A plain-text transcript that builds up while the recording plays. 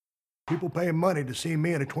People paying money to see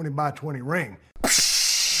me in a 20x20 ring.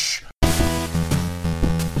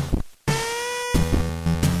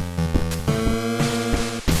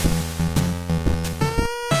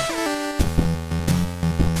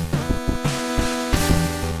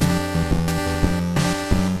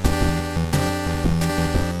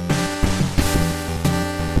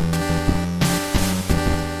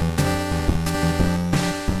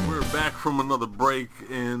 From another break,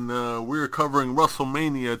 and we're covering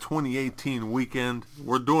WrestleMania 2018 weekend.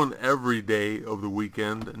 We're doing every day of the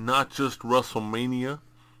weekend, not just WrestleMania.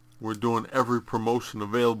 We're doing every promotion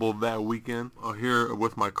available that weekend. Here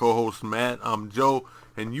with my co-host Matt, I'm Joe,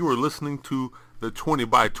 and you are listening to the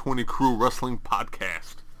 20x20 Crew Wrestling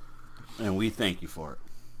Podcast. And we thank you for it.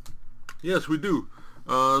 Yes, we do.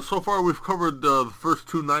 So far we've covered the first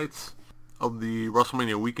two nights of the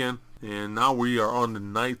WrestleMania weekend. And now we are on to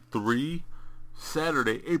night 3,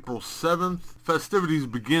 Saturday, April 7th. Festivities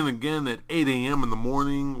begin again at 8 a.m. in the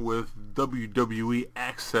morning with WWE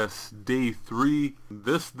Access Day 3.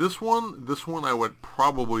 This one I would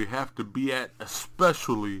probably have to be at,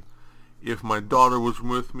 especially if my daughter was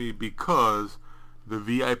with me, because the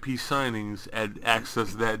VIP signings at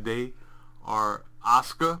Access that day are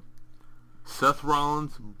Asuka, Seth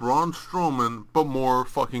Rollins, Braun Strowman, but more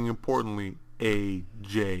fucking importantly,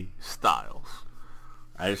 AJ Styles.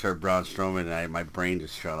 I just heard Braun Strowman and my brain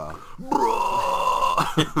just shut off.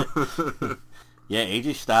 Yeah,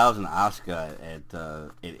 AJ Styles and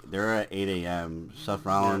Asuka they're at 8 a.m. Seth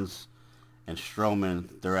Rollins and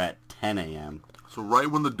Strowman, they're at 10 a.m. So right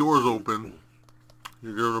when the doors open,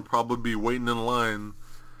 you're going to probably be waiting in line.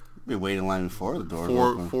 Be waiting in line before the doors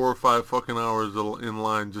open. 4 or 5 fucking hours in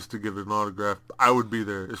line just to get an autograph. I would be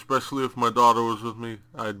there, especially if my daughter was with me.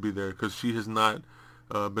 I'd be there because she has not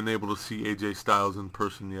been able to see AJ Styles in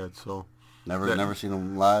person yet. So never seen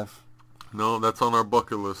him live. No, that's on our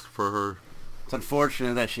bucket list for her. It's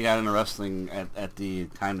unfortunate that she got into wrestling at the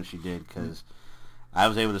time that she did, because I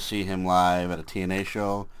was able to see him live at a TNA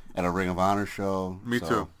show, at a Ring of Honor show. Me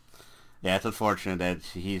too. Yeah, it's unfortunate that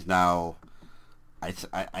he's now.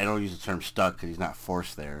 I don't use the term stuck because he's not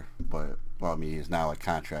forced there, but, well, I mean, he's now a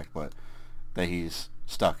contract, but that he's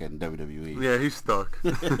stuck in WWE. Yeah, he's stuck.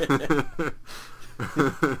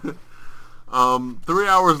 3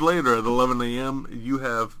 hours later at 11 a.m., you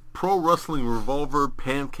have Pro Wrestling Revolver,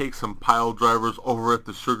 Pancakes, and Pile Drivers over at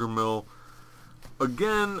the Sugar Mill.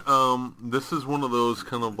 Again, this is one of those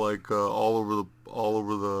kind of like all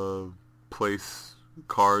over the place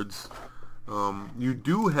cards. You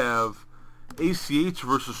do have ACH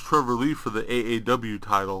versus Trevor Lee for the AAW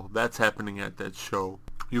title. That's happening at that show.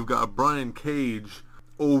 You've got Brian Cage,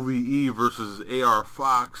 OVE versus AR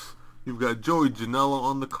Fox. You've got Joey Janela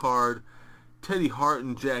on the card. Teddy Hart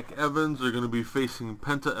and Jack Evans are going to be facing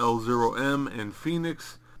Penta L0M and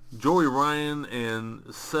Phoenix. Joey Ryan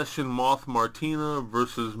and Session Moth Martina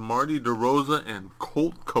versus Marty DeRosa and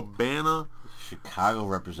Colt Cabana. Chicago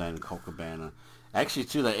representing Colt Cabana. Actually,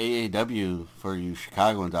 too, the AAW, for you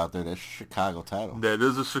Chicagoans out there, that's a Chicago title. That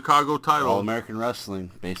is a Chicago title. All-American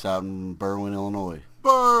Wrestling, based out in Berwyn, Illinois.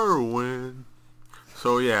 Berwyn.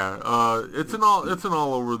 So yeah, it's an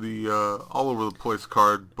all over the place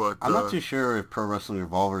card, but I'm not too sure if Pro Wrestling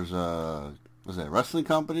Revolver's was that a wrestling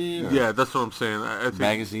company? Or yeah, that's what I'm saying. I think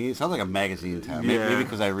magazine. It sounds like a magazine title. Yeah. Maybe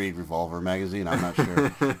because I read Revolver magazine. I'm not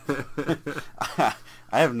sure.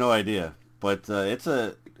 I have no idea, but it's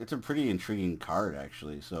a pretty intriguing card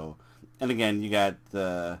actually. So, and again, you got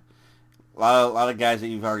a lot of guys that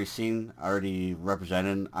you've already seen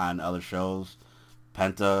represented on other shows.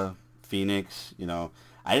 Penta, Phoenix. You know,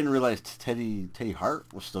 I didn't realize Teddy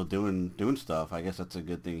Hart was still doing stuff. I guess that's a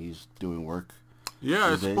good thing. He's doing work.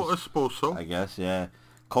 Yeah, I suppose so. I guess, yeah.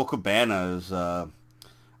 Colt Cabana is, I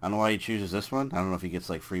don't know why he chooses this one. I don't know if he gets,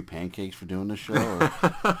 like, free pancakes for doing this show.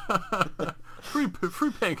 Or...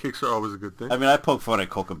 free pancakes are always a good thing. I mean, I poke fun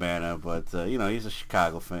at Colt Cabana, but, you know, he's a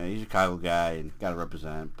Chicago fan. He's a Chicago guy and got to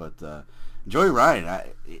represent. But Joey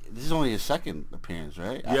Ryan, this is only his second appearance,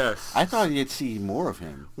 right? Yes. I thought you'd see more of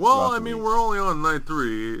him. Well, I mean, we're only on night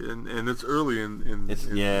 3, and it's early in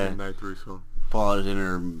night 3, so. Paul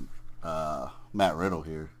Alexander, Matt Riddle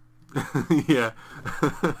here. Yeah.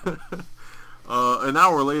 An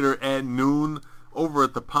hour later at noon, over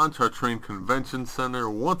at the Pontchartrain Convention Center,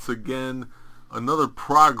 once again, another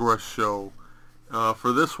Progress show.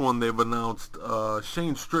 For this one, they've announced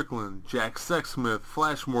Shane Strickland, Jack Sexsmith,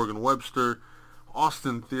 Flash Morgan Webster,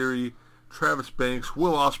 Austin Theory, Travis Banks,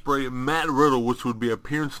 Will Ospreay, Matt Riddle, which would be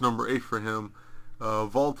appearance number 8 for him,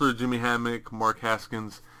 Walter, Jimmy Hammock, Mark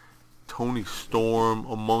Haskins, Tony Storm,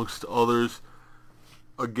 amongst others.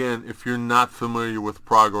 Again, if you're not familiar with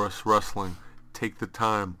Progress Wrestling, take the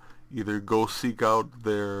time. either go seek out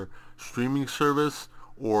their streaming service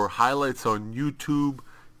or highlights on YouTube.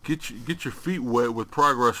 Get your feet wet with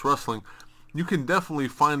Progress Wrestling. You can definitely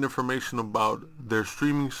find information about their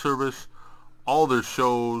streaming service, all their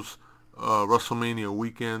shows, WrestleMania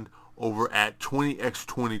weekend, over at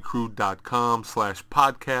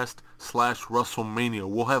 20x20crew.com/podcast/WrestleMania.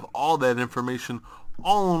 We'll have all that information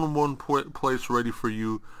all in one place ready for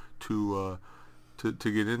you to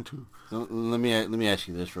get into. So let me ask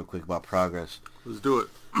you this real quick about Progress. Let's do it.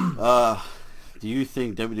 Do you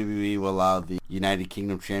think WWE will allow the United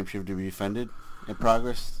Kingdom Championship to be defended at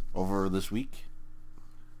Progress over this week?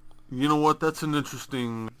 You know what? That's an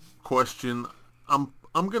interesting question. I'm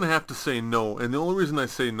going to have to say no. And the only reason I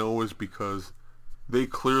say no is because they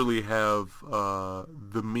clearly have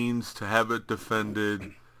the means to have it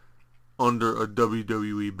defended under a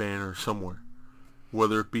WWE banner somewhere.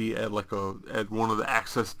 Whether it be at at one of the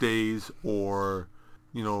Access days or,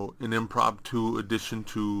 you know, an impromptu addition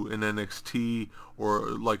to an NXT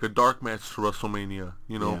or like a dark match to WrestleMania,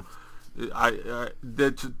 you know. Yeah.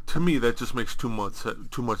 To me that just makes too much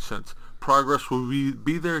sense. Progress will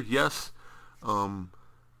be there, yes,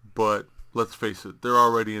 but let's face it, they're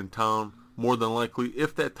already in town. More than likely,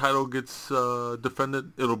 if that title gets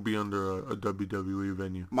defended, it'll be under a WWE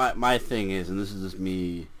venue. My thing is, and this is just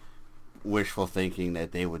me wishful thinking,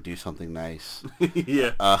 that they would do something nice.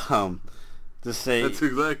 Yeah. To say that's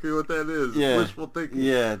exactly what that is. Yeah. Wishful thinking.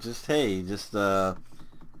 Yeah.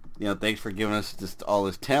 Thanks for giving us just all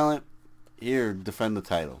this talent. Here, defend the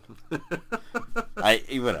title.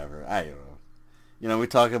 Whatever. I don't know. You know, we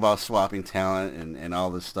talk about swapping talent and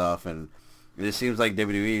all this stuff, and it seems like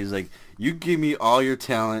WWE is like, you give me all your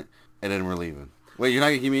talent, and then we're leaving. Wait, you're not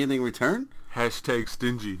gonna give me anything in return? Hashtag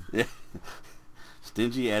stingy. Yeah.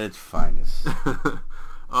 Stingy at its finest.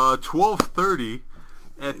 12:30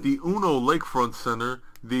 at the Uno Lakefront Center,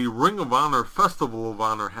 the Ring of Honor Festival of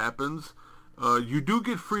Honor happens. You do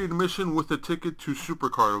get free admission with a ticket to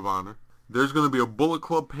Supercard of Honor. There's going to be a Bullet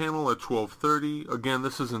Club panel at 12:30. Again,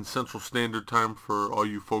 this is in Central Standard Time for all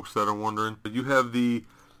you folks that are wondering. You have the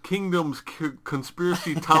Kingdom's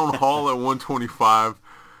Conspiracy Town Hall at 1:25.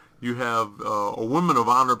 You have a Women of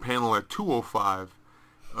Honor panel at 2:05.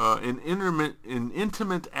 An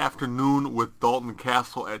intimate afternoon with Dalton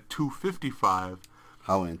Castle at 2:55.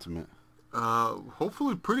 How intimate?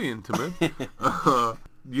 Hopefully pretty intimate.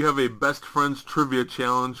 You have a Best Friends Trivia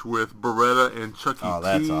Challenge with Beretta and Chucky T. Oh,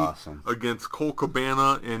 that's awesome. Against Cole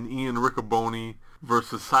Cabana and Ian Riccoboni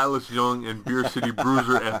versus Silas Young and Beer City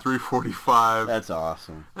Bruiser at 3:45. That's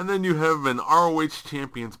awesome. And then you have an ROH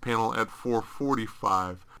Champions panel at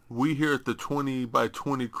 4:45. We here at the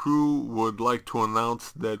 20x20 crew would like to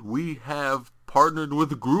announce that we have partnered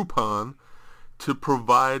with Groupon to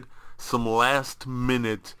provide some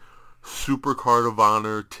last-minute Supercard of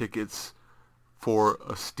Honor tickets for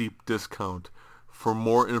a steep discount. For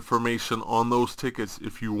more information on those tickets,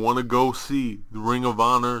 if you want to go see the Ring of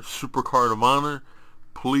Honor Supercard of Honor,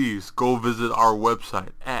 please go visit our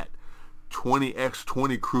website at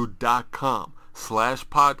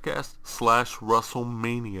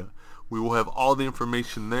 20x20crew.com/podcast/WrestleMania. We will have all the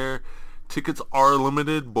information there. Tickets are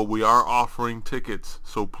limited, but we are offering tickets.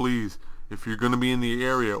 So please, if you're going to be in the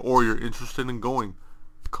area or you're interested in going,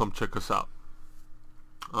 come check us out.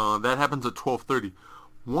 That happens at 12:30.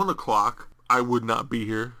 1 o'clock, I would not be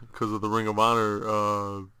here because of the Ring of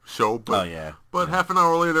Honor show. But, But half an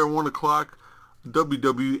hour later at 1 o'clock,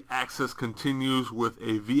 WWE Access continues with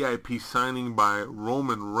a VIP signing by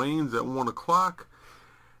Roman Reigns at 1 o'clock.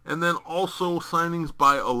 And then also signings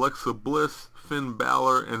by Alexa Bliss, Finn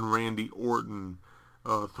Balor, and Randy Orton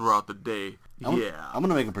throughout the day. I'm going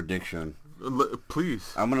to make a prediction.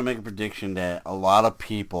 Please. I'm going to make a prediction that a lot of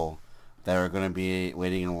people that are going to be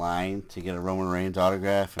waiting in line to get a Roman Reigns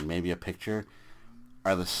autograph and maybe a picture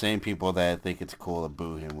are the same people that think it's cool to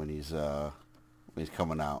boo him when he's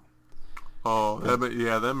coming out. Oh,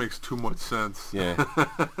 that makes too much sense. Yeah,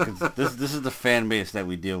 'cause this is the fan base that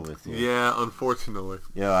we deal with. Here. Yeah, unfortunately.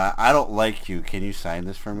 Yeah, I don't like you. Can you sign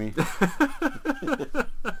this for me?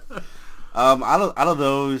 Out of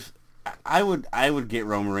those, I would get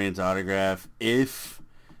Roman Reigns' autograph if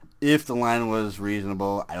the line was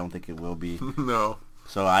reasonable. I don't think it will be. No.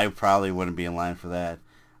 So I probably wouldn't be in line for that.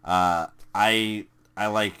 I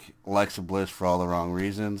like Alexa Bliss for all the wrong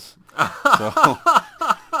reasons. So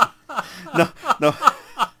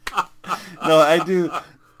no, I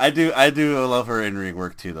do love her in-ring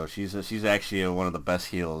work too, though. She's actually one of the best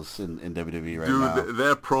heels in WWE right now. Dude,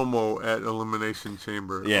 that promo at Elimination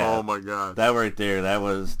Chamber. Yeah. Oh my God. That right there. That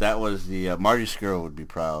was the Marty Scurll would be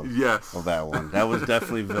proud. Yes. Of that one. That was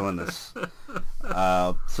definitely villainous.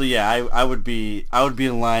 So yeah, I would be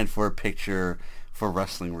in line for a picture for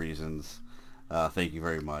wrestling reasons. Thank you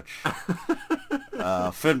very much.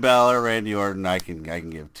 Finn Balor, Randy Orton, I can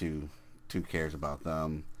give two cares about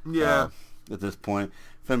them. Yeah. At this point,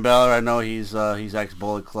 Finn Balor, I know he's ex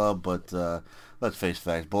Bullet Club, but let's face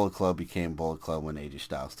facts. Bullet Club became Bullet Club when AJ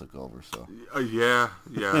Styles took over. So Yeah.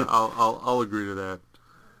 I'll agree to that.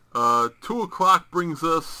 2 o'clock brings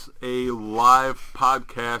us a live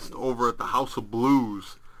podcast over at the House of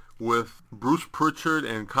Blues with Bruce Pritchard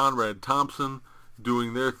and Conrad Thompson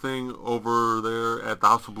doing their thing over there at the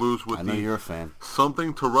House of Blues with I know you're a fan.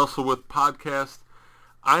 Something to Wrestle With podcast.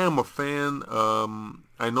 I am a fan.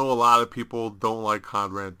 I know a lot of people don't like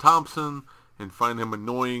Conrad Thompson and find him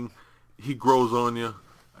annoying. He grows on you.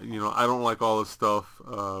 You know, I don't like all this stuff,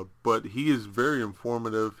 but he is very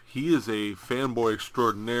informative. He is a fanboy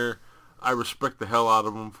extraordinaire. I respect the hell out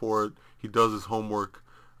of him for it. He does his homework.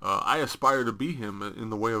 I aspire to be him in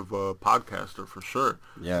the way of a podcaster for sure.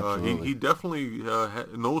 Yeah, absolutely. He definitely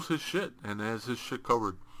knows his shit and has his shit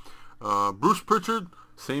covered. Bruce Pritchard,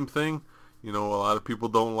 same thing. You know, a lot of people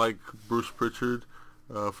don't like Bruce Pritchard.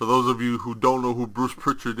 For those of you who don't know who Bruce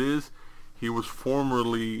Pritchard is, he was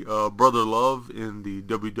formerly Brother Love in the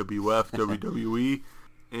WWF, WWE,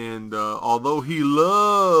 and although he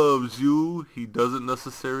loves you, he doesn't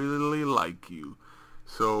necessarily like you.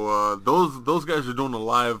 So those guys are doing a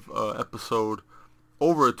live episode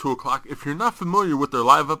over at 2 o'clock. If you're not familiar with their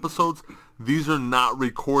live episodes, these are not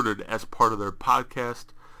recorded as part of their podcast.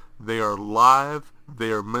 They are live. They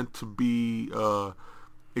are meant to be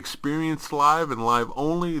experienced live and live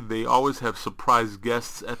only. They always have surprise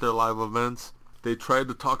guests at their live events. They try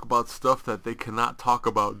to talk about stuff that they cannot talk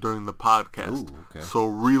about during the podcast. Ooh, okay. So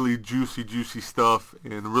really juicy stuff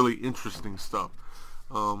and really interesting stuff.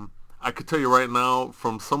 I could tell you right now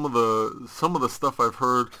from some of the stuff I've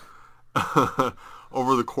heard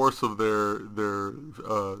over the course of their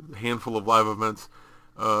handful of live events,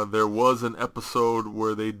 there was an episode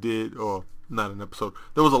where they did, or not an episode,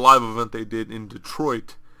 there was a live event they did in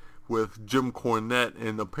Detroit with Jim Cornette,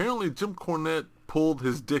 and apparently Jim Cornette pulled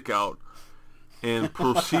his dick out and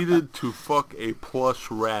proceeded to fuck a plush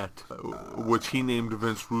rat, which he named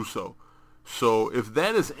Vince Russo. So if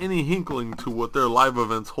that is any hinkling to what their live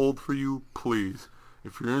events hold for you, please,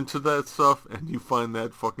 if you're into that stuff and you find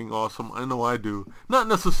that fucking awesome, I know I do. Not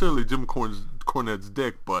necessarily Jim Cornette's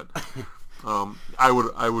dick, but I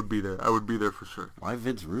would be there. I would be there for sure. Why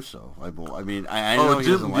Vince Russo? I mean, I know he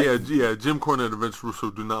doesn't like him. Jim Cornette and Vince Russo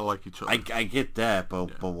do not like each other. I get that,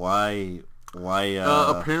 but why?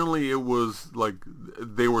 Apparently, it was like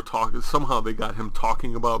they were talking. Somehow they got him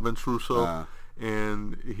talking about Vince Russo,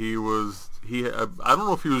 and I don't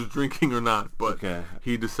know if he was drinking or not, but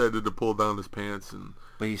he decided to pull down his pants and.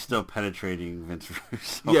 But he's still penetrating Vince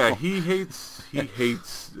Russo. Yeah, he hates,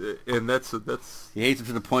 and that's. He hates him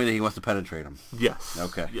to the point that he wants to penetrate him. Yes.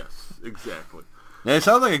 Okay. Yes, exactly. Yeah, it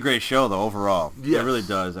sounds like a great show, though, overall. Yes. It really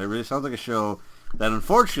does. It really sounds like a show that,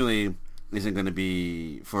 unfortunately, isn't going to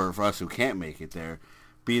be, for us who can't make it there,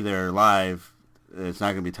 be there live. It's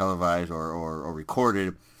not going to be televised or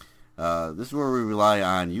recorded. This is where we rely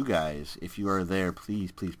on you guys. If you are there,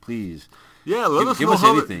 please. Yeah, let us know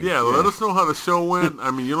how the show went. I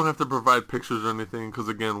mean, you don't have to provide pictures or anything because,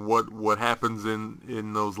 again, what happens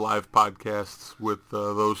in those live podcasts with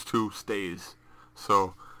those two stays.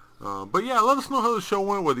 So, but yeah, let us know how the show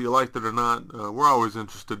went, whether you liked it or not. We're always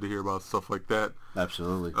interested to hear about stuff like that.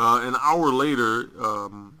 Absolutely. An hour later,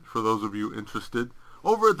 for those of you interested,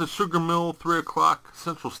 over at the Sugar Mill, 3 o'clock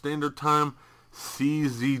Central Standard Time,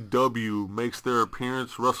 CZW makes their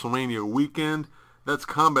appearance WrestleMania weekend. That's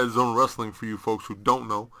Combat Zone Wrestling for you folks who don't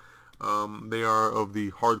know. They are of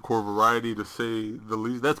the hardcore variety, to say the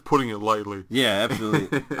least. That's putting it lightly. Yeah,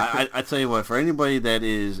 absolutely. I tell you what, for anybody that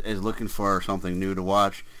is looking for something new to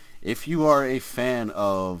watch, if you are a fan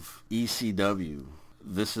of ECW,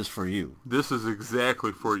 this is for you. This is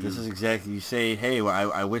exactly for you. This is exactly, you say, hey,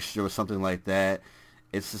 well, I wish there was something like that.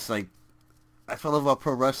 It's just like, I feel about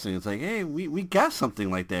pro wrestling. It's like, hey, we got something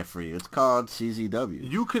like that for you. It's called CZW.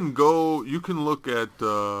 You can go on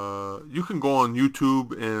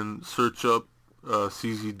YouTube and search up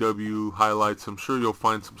CZW highlights. I'm sure you'll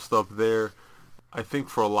find some stuff there. I think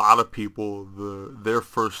for a lot of people, their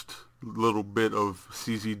first little bit of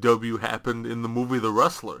CZW happened in the movie The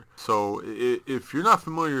Wrestler. So if you're not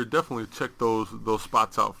familiar, definitely check those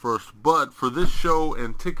spots out first. But for this show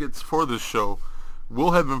and tickets for this show,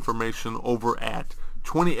 we'll have information over at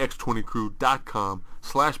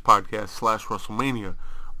 20x20crew.com/podcast/WrestleMania.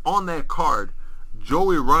 On that card,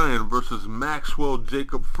 Joey Ryan versus Maxwell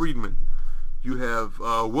Jacob Friedman. You have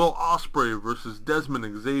Will Ospreay versus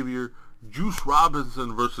Desmond Xavier. Juice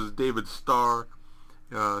Robinson versus David Starr,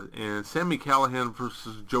 and Sami Callihan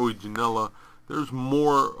versus Joey Janela. There's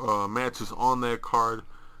more matches on that card.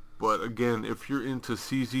 But again, if you're into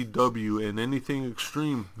CZW and anything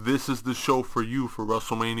extreme, this is the show for you for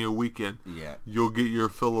WrestleMania weekend. Yeah. You'll get your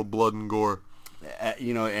fill of blood and gore. And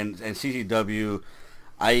CZW,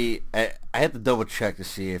 I had to double check to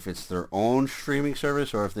see if it's their own streaming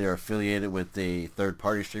service or if they are affiliated with a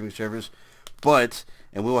third-party streaming service. But,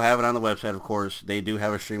 and we will have it on the website, of course, they do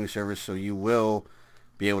have a streaming service, so you will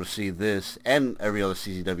be able to see this and every other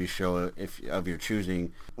CZW show if of your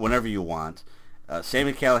choosing whenever you want.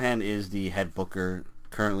 Sami Callihan is the head booker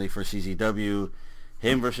currently for CZW.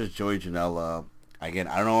 Him versus Joey Janela. Again,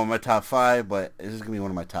 I don't know what my top 5, but this is going to be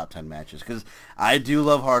one of my top 10 matches because I do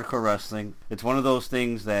love hardcore wrestling. It's one of those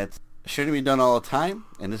things that shouldn't be done all the time,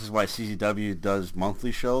 and this is why CZW does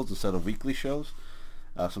monthly shows instead of weekly shows.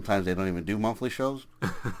 Sometimes they don't even do monthly shows.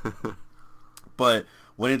 But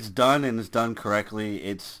when it's done and it's done correctly,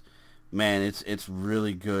 it's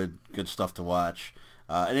really good stuff to watch.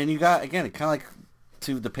 And then you got, again, kind of like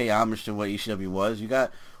to pay homage to what ECW was, you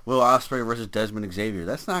got Will Ospreay versus Desmond Xavier.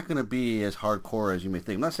 That's not going to be as hardcore as you may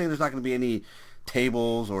think. I'm not saying there's not going to be any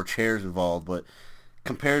tables or chairs involved, but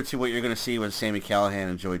compared to what you're going to see with Sami Callihan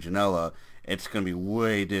and Joey Janela, it's going to be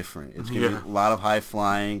way different. It's going to be a lot of high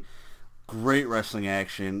flying, great wrestling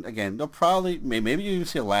action. Again, they'll probably, maybe you even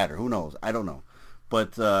see a ladder. Who knows? I don't know.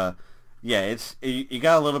 But, yeah, you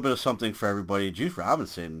got a little bit of something for everybody. Juice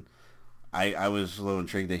Robinson, I was a little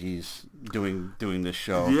intrigued that he's doing this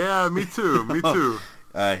show. Yeah, me too. Me too.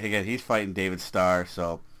 Again, he's fighting David Starr,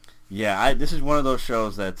 so yeah, this is one of those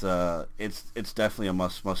shows that it's definitely a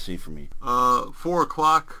must see for me. 4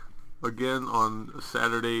 o'clock again on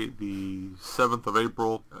Saturday, the 7th of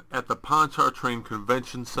April, at the Pontchartrain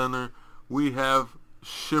Convention Center. We have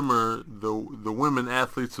Shimmer, the women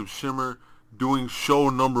athletes of Shimmer, doing show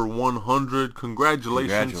number 100.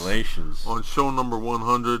 Congratulations on show number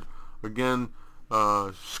 100. Again,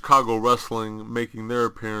 Chicago Wrestling making their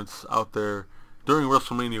appearance out there during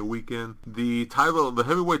WrestleMania weekend. The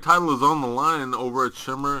heavyweight title is on the line over at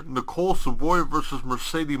Shimmer. Nicole Savoy versus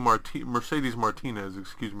Mercedes Martinez,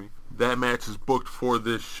 That match is booked for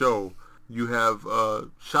this show. You have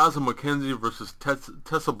Shazza McKenzie versus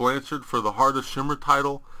Tessa Blanchard for the Heart of Shimmer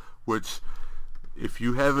title, which, if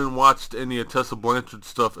you haven't watched any of Tessa Blanchard's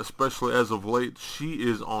stuff, especially as of late, she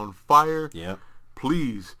is on fire. Yeah.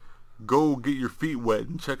 Please go get your feet wet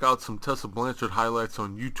and check out some Tessa Blanchard highlights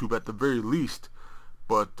on YouTube at the very least.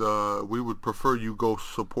 But we would prefer you go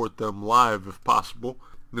support them live if possible.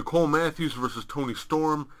 Nicole Matthews versus Toni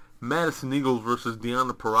Storm. Madison Eagles versus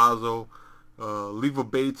Deonna Purrazzo. Leva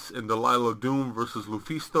Bates and Delilah Doom versus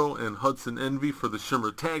Lufisto and Hudson Envy for the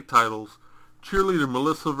Shimmer tag titles. Cheerleader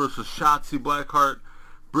Melissa versus Shotzi Blackheart.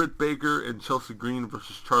 Britt Baker and Chelsea Green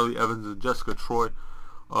versus Charlie Evans and Jessica Troy.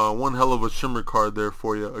 One hell of a Shimmer card there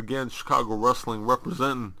for you. Again, Chicago Wrestling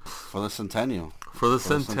representing for the Centennial.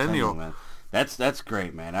 Man. That's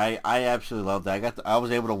great, man. I absolutely love that. I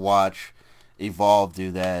was able to watch Evolve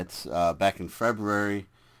do that back in February,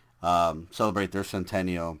 celebrate their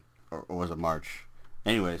Centennial, or was it March?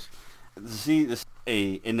 Anyways, to see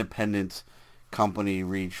a independent company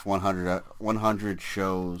reach 100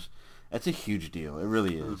 shows, that's a huge deal. It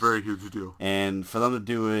really is. It's a very huge deal. And for them to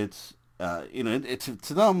do it, it's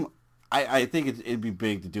to them, I think it'd be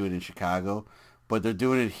big to do it in Chicago, but they're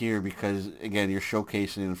doing it here because, again, you're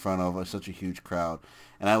showcasing it in front of such a huge crowd,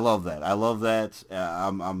 and I love that.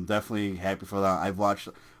 I'm definitely happy for that. I've watched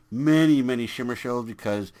many Shimmer shows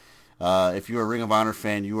because if you're a Ring of Honor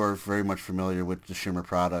fan, you are very much familiar with the Shimmer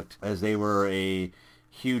product, as they were a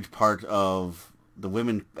huge part of the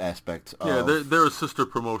women aspect. Yeah, they're a sister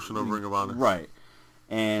promotion of Ring of Honor. Right,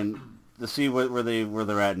 and to see where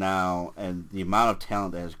they're at now and the amount of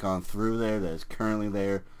talent that has gone through there, that is currently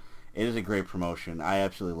there, it is a great promotion. I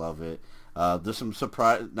absolutely love it. There's some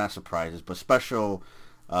not surprises, but special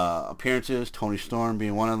appearances, Toni Storm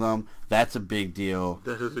being one of them. That's a big deal.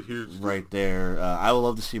 That is a huge deal. Right there. I would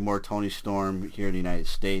love to see more Toni Storm here in the United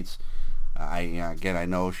States. I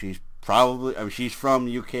know she's she's from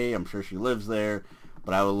the UK. I'm sure she lives there,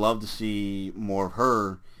 but I would love to see more of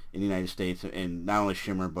her in the United States, and not only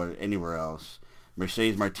Shimmer, but anywhere else.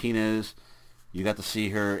 Mercedes Martinez, you got to see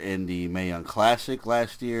her in the Mae Young Classic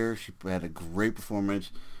last year. She had a great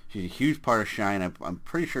performance. She's a huge part of Shine. I'm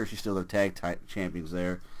pretty sure she's still the tag champions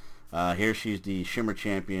there. Here she's the Shimmer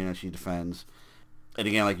champion, and she defends. And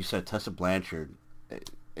again, like you said, Tessa Blanchard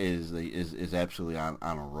is absolutely on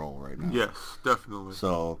a roll right now. Yes, definitely.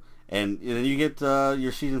 So, and then you get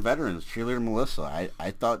your seasoned veterans, Cheerleader Melissa.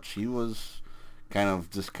 I thought she was kind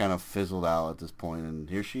of fizzled out at this point, and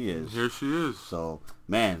here she is. Here she is. So,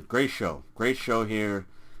 man, great show here,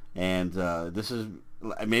 and this is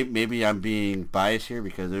maybe I'm being biased here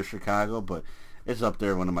because they're Chicago, but it's up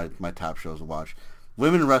there, one of my top shows to watch.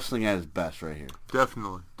 Women wrestling at its best right here.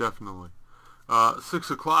 Definitely. 6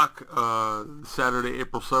 o'clock, Saturday,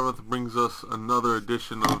 April 7th, brings us another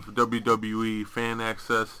edition of WWE Fan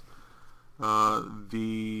Access.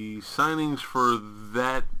 The signings for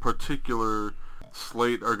that particular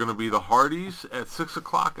slate are going to be the Hardys at 6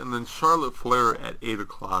 o'clock and then Charlotte Flair at 8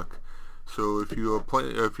 o'clock. So if you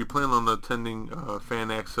plan on attending Fan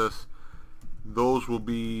Access, those will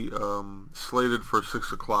be slated for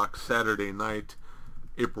 6 o'clock Saturday night,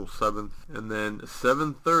 April 7th. And then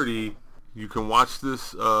 7:30, you can watch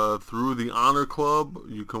this through the Honor Club.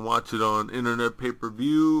 You can watch it on Internet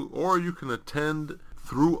Pay-Per-View, or you can attend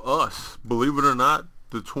through us. Believe it or not,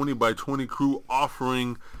 the 20 by 20 crew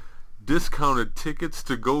offering discounted tickets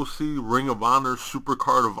to go see Ring of Honor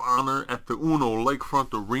Supercard of Honor at the Uno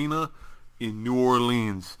Lakefront Arena in New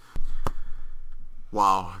Orleans.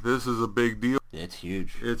 Wow, this is a big deal. It's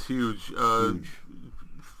huge. It's huge. Huge.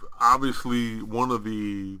 Obviously, one of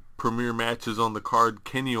the premier matches on the card,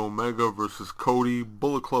 Kenny Omega versus Cody,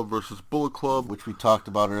 Bullet Club versus Bullet Club. Which we talked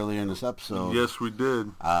about earlier in this episode. Yes, we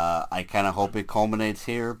did. I kind of hope it culminates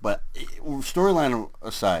here, but storyline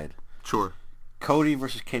aside, Sure. Cody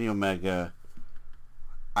versus Kenny Omega.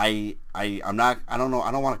 I don't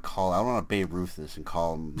want to Babe Ruth this and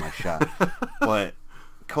call him my shot, but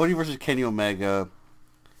Cody versus Kenny Omega,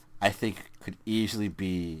 I think could easily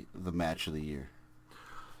be the match of the year.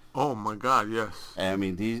 Oh my God, yes. I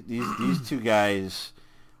mean, these two guys,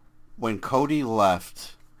 when Cody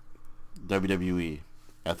left WWE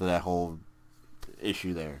after that whole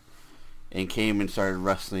issue there, and came and started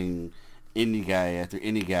wrestling indie guy after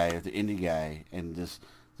indie guy after indie guy, and this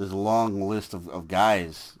long list of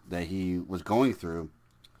guys that he was going through.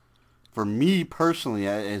 For me personally,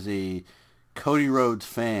 as a Cody Rhodes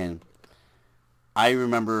fan, I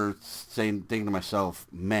remember thinking to myself,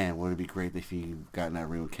 man, would it be great if he got in that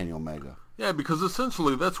ring with Kenny Omega? Yeah, because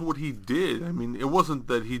essentially that's what he did. I mean, it wasn't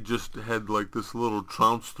that he just had like this little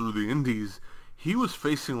trounce through the indies. He was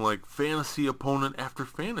facing like fantasy opponent after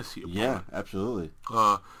fantasy opponent. Yeah, absolutely.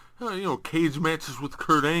 Cage matches with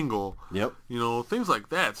Kurt Angle. Yep. Things like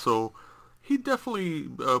that. So he definitely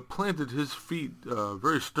planted his feet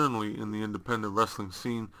very sternly in the independent wrestling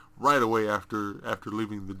scene right away after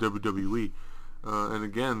leaving the WWE. And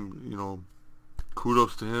again,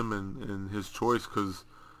 kudos to him and his choice, because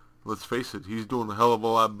let's face it, he's doing a hell of a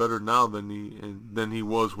lot better now than he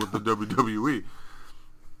was with the WWE.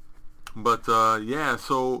 But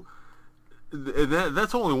so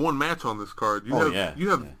that's only one match on this card. You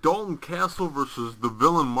have Dalton Castle versus the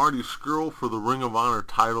villain Marty Scurll for the Ring of Honor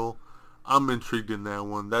title. I'm intrigued in that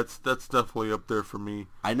one. That's definitely up there for me.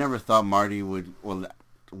 I never thought Marty would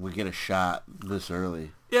get a shot this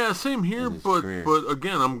early. Yeah, same here, but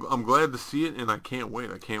again, I'm glad to see it, and I can't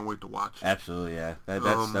wait. I can't wait to watch it. Absolutely, yeah. That's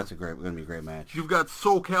going to be a great match. You've got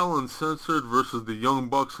SoCal Uncensored versus the Young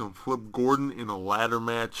Bucks and Flip Gordon in a ladder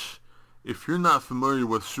match. If you're not familiar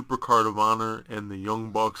with Supercard of Honor and the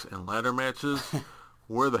Young Bucks and ladder matches,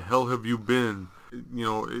 where the hell have you been?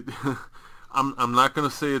 I'm not going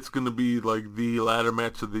to say it's going to be like the ladder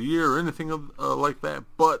match of the year or anything like that,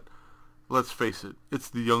 but let's face it, it's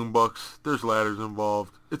the Young Bucks. There's ladders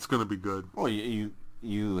involved. It's going to be good. Well, you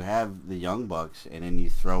have the Young Bucks, and then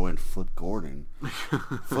you throw in Flip Gordon.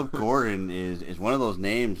 Flip Gordon is one of those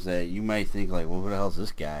names that you might think, like, well, who the hell is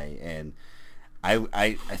this guy? And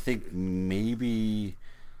I think maybe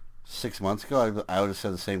 6 months ago, I would have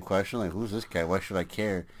said the same question, like, who's this guy? Why should I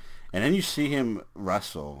care? And then you see him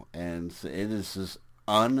wrestle, and it is just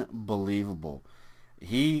unbelievable.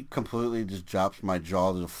 He completely just drops my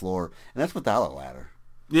jaw to the floor, and that's without a ladder.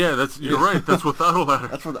 Yeah, you're right. That's without a ladder.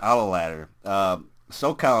 That's without a ladder.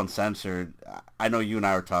 SoCal Uncensored, I know you and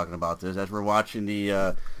I were talking about this as we're watching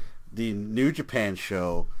the New Japan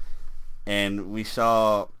show, and we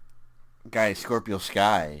saw guy Scorpio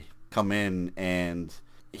Sky come in, and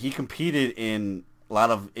he competed in a lot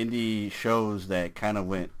of indie shows that kind of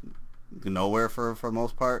went nowhere for the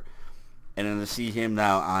most part. And then to see him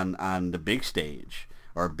now on the big stage,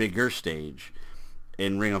 or bigger stage,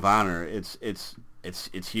 in Ring of Honor, it's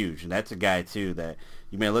huge. And that's a guy too that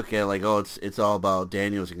you may look at like, oh, it's all about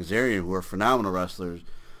Daniels and Kazarian, who are phenomenal wrestlers,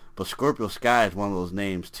 but Scorpio Sky is one of those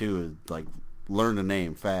names too. Like, learn the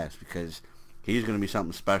name fast, because he's going to be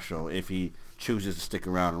something special if he chooses to stick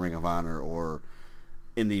around in Ring of Honor or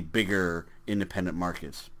in the bigger independent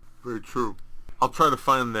markets. Very true. I'll try to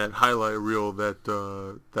find that highlight reel that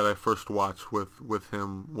that I first watched with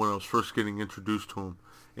him when I was first getting introduced to him,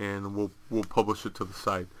 and we'll publish it to the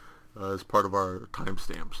site as part of our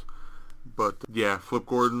timestamps. But yeah, Flip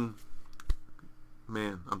Gordon,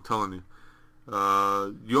 man, I'm telling you.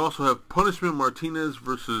 You also have Punishment Martinez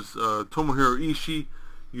versus Tomohiro Ishii.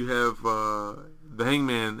 You have the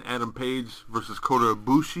Hangman Adam Page versus Kota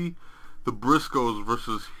Ibushi. The Briscoes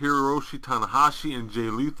versus Hiroshi Tanahashi and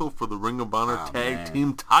Jay Lethal for the Ring of Honor Tag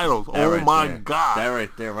Team titles. That My there. God! That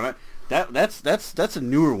right there. When that's a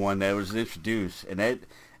newer one that was introduced, and I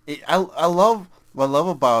love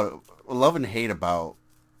and hate about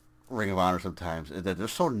Ring of Honor sometimes is that they're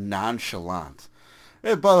so nonchalant.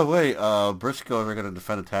 Hey, by the way, Briscoes are going to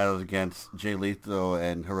defend the titles against Jay Lethal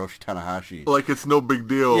and Hiroshi Tanahashi. Like it's no big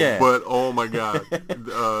deal, Yeah. but oh my God,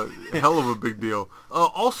 hell of a big deal.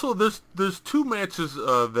 Also, there's two matches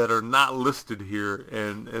that are not listed here,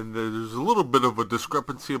 and there's a little bit of a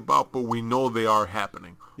discrepancy about, but we know they are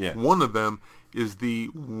happening. Yeah. One of them is the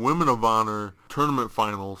Women of Honor tournament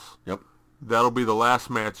finals. Yep. That'll be the last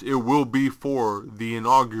match. It will be for the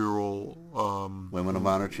inaugural Women of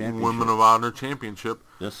Honor Championship. Women of Honor Championship.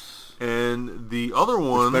 Yes. And the other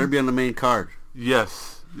one... Better be on the main card.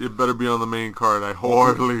 Yes, it better be on the main card. I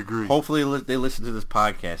wholeheartedly agree. Hopefully they listen to this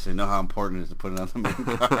podcast and know how important it is to put it on the main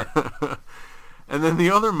card. And then the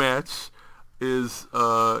other match is,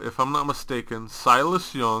 if I'm not mistaken,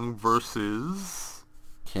 Silas Young versus...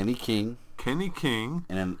 Kenny King.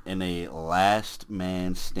 In a last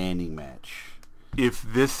man standing match. If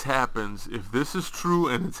this happens, if this is true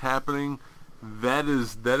and it's happening, that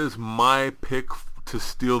is my pick to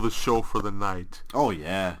steal the show for the night. Oh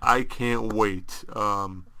yeah, I can't wait.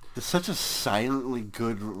 It's such a silently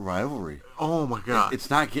good rivalry. Oh my God, it's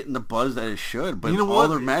not getting the buzz that it should, but you know all what?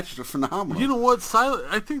 their matches are phenomenal. You know what,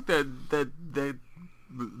 I think that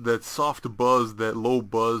soft buzz, that low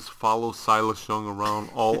buzz follows Silas Young around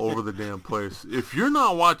all over the damn place. If you're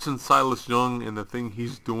not watching Silas Young and the thing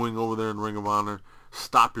he's doing over there in Ring of Honor,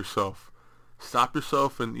 stop yourself. Stop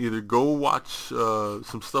yourself and either go watch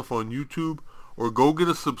some stuff on YouTube or go get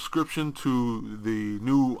a subscription to the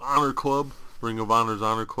new Honor Club, Ring of Honor's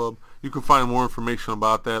Honor Club. You can find more information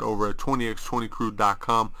about that over at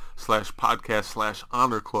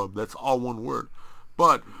 20x20crew.com/podcast/Honor Club. That's all one word.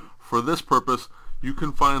 But for this purpose, you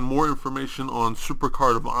can find more information on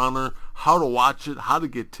Supercard of Honor, how to watch it, how to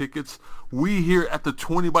get tickets. We here at the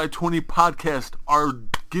 20x20 podcast are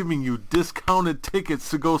giving you discounted tickets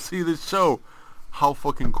to go see this show. How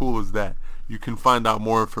fucking cool is that? You can find out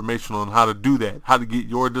more information on how to do that, how to get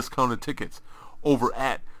your discounted tickets over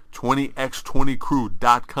at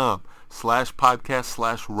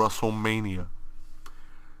 20x20crew.com/podcast/WrestleMania.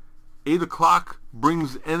 8 o'clock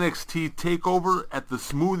brings NXT TakeOver at the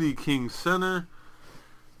Smoothie King Center.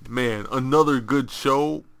 Man, another good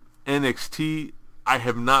show. NXT, I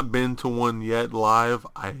have not been to one yet live.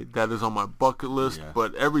 That is on my bucket list. Yeah.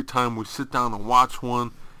 But every time we sit down and watch one,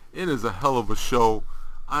 it is a hell of a show.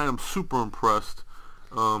 I am super impressed.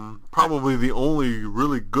 Probably the only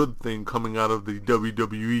really good thing coming out of the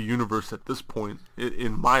WWE universe at this point,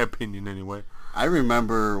 in my opinion anyway. I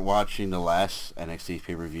remember watching the last NXT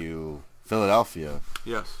pay-per-view, Philadelphia.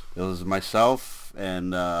 Yes. It was myself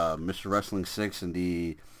and Mr. Wrestling 6 in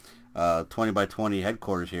the 20x20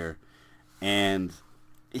 headquarters here. And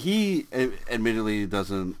he admittedly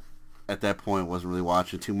doesn't, at that point, wasn't really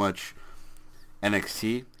watching too much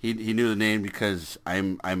NXT. He knew the name because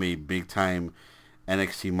I'm a big-time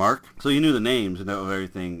NXT mark. So he knew the names and of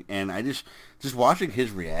everything. And I just watching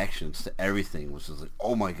his reactions to everything was just like,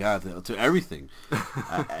 oh my God, to everything.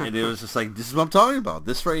 And it was just like, this is what I'm talking about.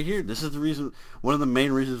 This right here. This is the reason, one of the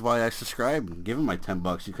main reasons why I subscribe and give him my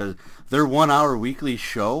 $10 because their 1 hour weekly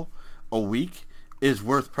show a week is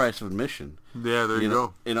worth price of admission. Yeah, there you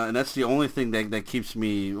go. And that's the only thing that keeps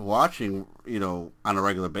me watching, on a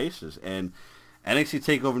regular basis. And NXT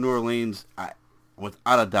TakeOver New Orleans,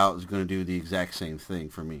 without a doubt, is going to do the exact same thing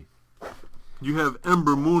for me. You have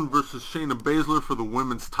Ember Moon versus Shayna Baszler for the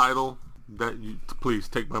women's title. Please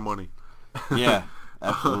take my money. Yeah,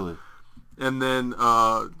 absolutely. And then,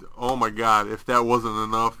 oh my God, if that wasn't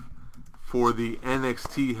enough, for the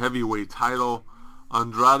NXT heavyweight title,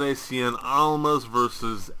 Andrade Cien Almas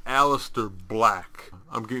versus Aleister Black.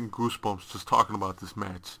 I'm getting goosebumps just talking about this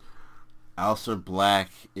match. Aleister Black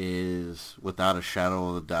is, without a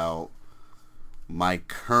shadow of a doubt, my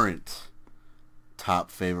current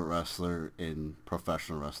top favorite wrestler in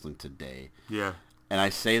professional wrestling today. Yeah. And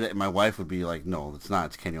I say that, and my wife would be like, no, it's not.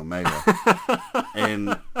 It's Kenny Omega.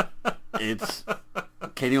 And it's...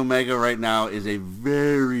 Kenny Omega right now is a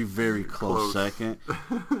very, very close second.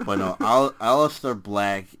 But no, Aleister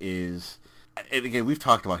Black is and again, we've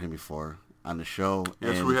talked about him before on the show.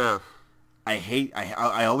 Yes, and we have.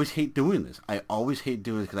 I always hate doing this. I always hate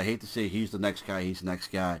doing this because I hate to say he's the next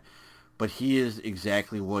guy, but he is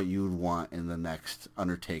exactly what you would want in the next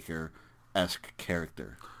Undertaker-esque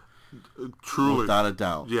character. Truly. Without a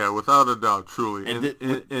doubt. Yeah, without a doubt, truly.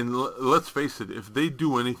 And Let's face it, if they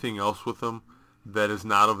do anything else with him that is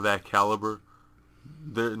not of that caliber,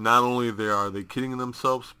 they're not only are they kidding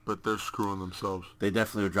themselves, but they're screwing themselves. They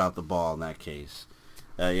definitely would drop the ball in that case.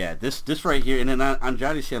 Yeah, this right here, and then on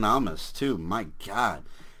Johnny Almas too. My God,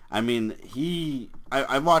 I mean,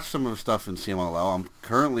 I watched some of his stuff in CMLL. I'm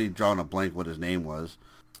currently drawing a blank what his name was.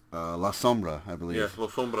 La Sombra, I believe. Yes, La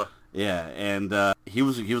Sombra. Yeah, and he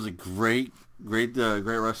was a great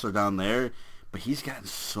wrestler down there, but he's gotten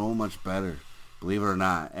so much better, believe it or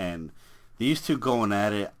not. And these two going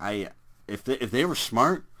at it, if they were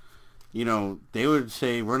smart, you know, they would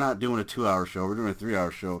say, we're not doing a 2-hour show, we're doing a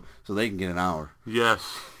 3-hour show, so they can get an hour.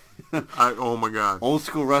 Yes. Oh my God. Old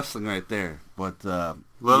school wrestling right there. But let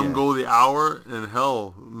them go the hour, and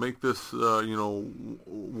hell, make this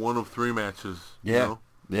one of 3 matches. Yeah. You know?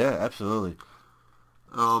 Yeah, absolutely.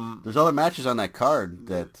 There's other matches on that card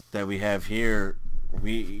that we have here.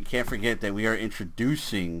 We can't forget that we are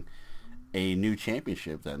introducing a new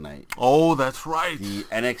championship that night. Oh, that's right. The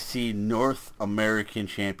NXT North American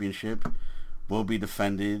Championship will be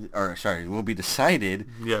decided.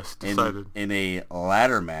 Yes, decided. In a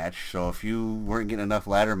ladder match. So if you weren't getting enough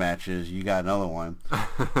ladder matches, you got another one.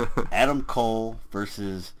 Adam Cole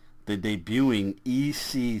versus the debuting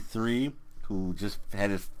EC3, who just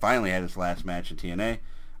finally had his last match in TNA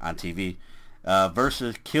on TV,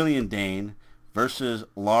 versus Killian Dane versus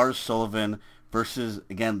Lars Sullivan versus,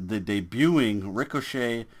 again, the debuting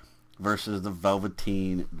Ricochet versus the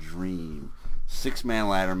Velveteen Dream. 6-man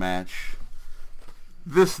ladder match.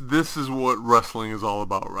 This is what wrestling is all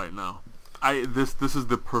about right now. This is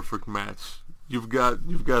the perfect match. You've got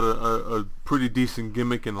a pretty decent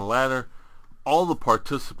gimmick in the ladder. All the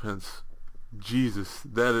participants, Jesus,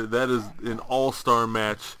 that is an all-star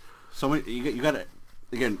match. So you got to,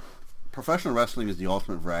 again, professional wrestling is the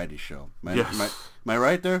ultimate variety show. Yes. Am I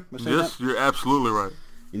right there? Yes, you're absolutely right.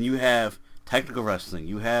 And you have technical wrestling,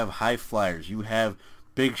 you have high flyers, you have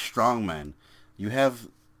big strongmen, you have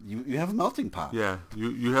a melting pot. Yeah,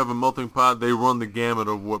 you have a melting pot. They run the gamut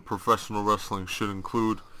of what professional wrestling should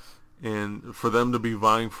include, and for them to be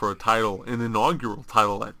vying for a title, an inaugural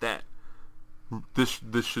title at that,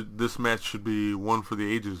 this match should be one for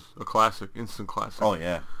the ages, a classic, instant classic. Oh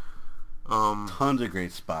yeah. Tons of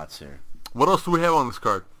great spots here. What else do we have on this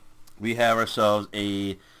card? We have ourselves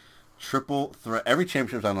a triple threat. Every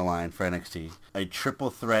championship's on the line for NXT. A triple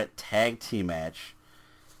threat tag team match.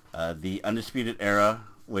 The Undisputed Era,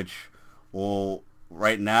 which will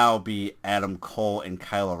right now be Adam Cole and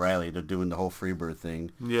Kyle O'Reilly. They're doing the whole Freebird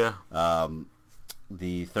thing. Yeah.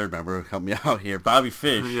 The third member, help me out here, Bobby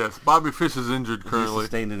Fish. Yes, Bobby Fish is injured currently. He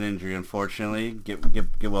sustained an injury, unfortunately.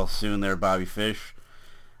 Get well soon there, Bobby Fish.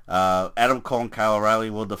 Adam Cole and Kyle O'Reilly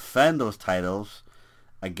will defend those titles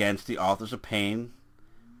against the Authors of Pain,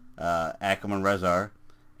 Akam and Rezar,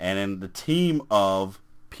 and then the team of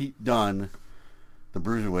Pete Dunne, the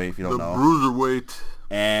Bruiserweight, if you don't know. The Bruiserweight.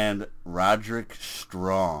 And Roderick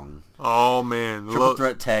Strong. Oh, man. Triple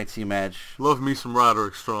threat tag team match. Love me some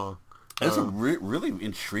Roderick Strong. That's a really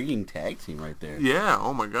intriguing tag team right there. Yeah,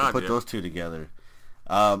 oh my God. Put those two together.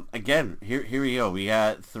 Again, here we go. We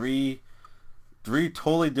got three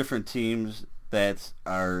totally different teams that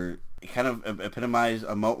are kind of epitomize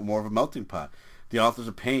more of a melting pot. The Authors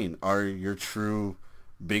of Pain are your true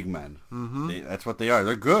big men. Mm-hmm. That's what they are.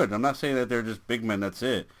 They're good. I'm not saying that they're just big men. That's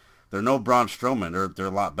it. They're no Braun Strowman. They're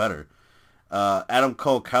a lot better. Adam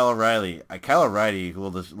Cole, Kyle O'Reilly. Kyle O'Reilly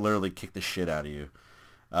will just literally kick the shit out of you.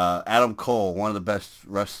 Adam Cole, one of the best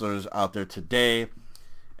wrestlers out there today.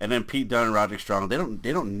 And then Pete Dunne and Roderick Strong. They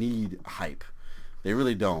don't need hype. They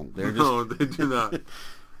really don't. No, they do not.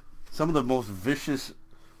 Some of the most vicious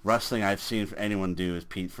wrestling I've seen for anyone do is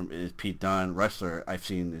Pete Dunne. Wrestler I've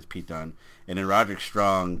seen is Pete Dunne. And then Roderick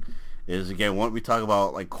Strong is, again, when we talk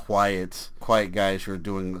about like quiet guys who are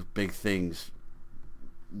doing big things.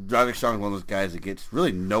 Roderick Strong is one of those guys that gets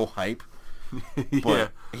really no hype.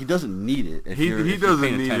 But he doesn't need it. He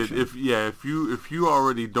doesn't need it. If you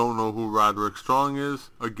already don't know who Roderick Strong is,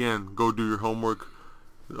 again, go do your homework.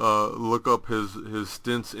 Look up his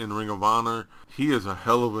stints in Ring of Honor. He is a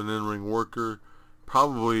hell of an in-ring worker.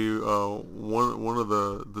 Probably one of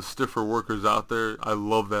the stiffer workers out there. I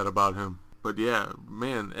love that about him. But yeah,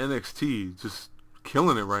 man, NXT just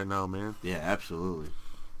killing it right now, man. Yeah, absolutely.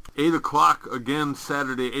 8 o'clock, again,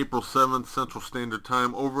 Saturday, April 7th, Central Standard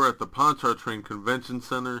Time, over at the Pontchartrain Convention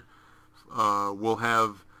Center. we'll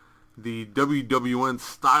have the WWN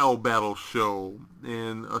Style Battle show,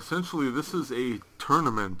 and essentially this is a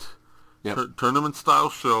tournament, tournament style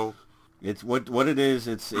show. It's what it is.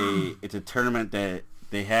 It's a tournament that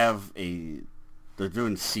they're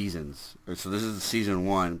doing seasons. So this is season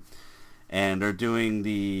 1, and they're doing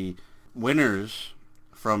the winners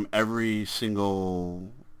from every single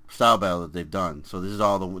style battle that they've done. So this is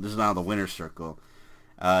now the winner circle.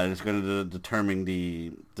 It's going to determine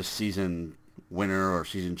the season winner or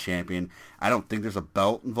season champion. I don't think there's a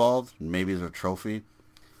belt involved. Maybe there's a trophy.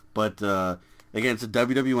 But again, it's a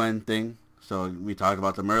WWN thing. So we talked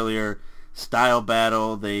about them earlier. Style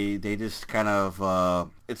battle. They just kind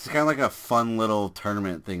of it's kind of like a fun little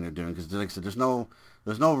tournament thing they're doing, because like I said, there's no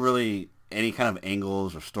really any kind of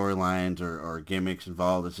angles or storylines or gimmicks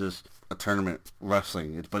involved. It's just a tournament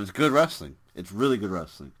wrestling. But it's good wrestling. It's really good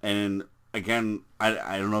wrestling. And again,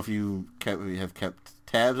 I don't know if you have kept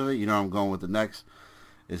tabs of it. You know I'm going with the next.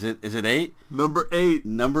 Is it 8? Number 8.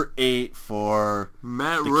 Number 8 for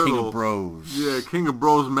Matt the Riddle. King of Bros. Yeah, King of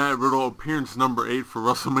Bros, Matt Riddle, appearance number 8 for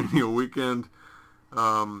WrestleMania weekend.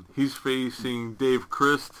 He's facing Dave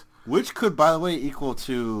Christ. Which could, by the way, equal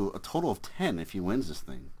to a total of 10 if he wins this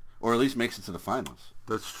thing. Or at least makes it to the finals.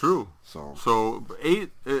 That's true. So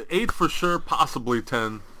 8 for sure, possibly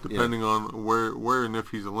 10, depending on where and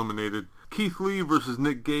if he's eliminated. Keith Lee versus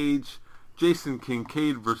Nick Gage. Jason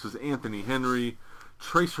Kincaid versus Anthony Henry.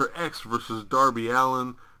 Tracer X versus Darby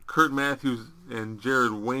Allin. Kurt Matthews and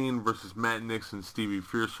Jared Wayne versus Matt Nix and Stevie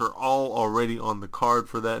Fierce are all already on the card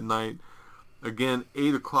for that night. Again,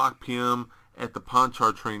 8 o'clock p.m. at the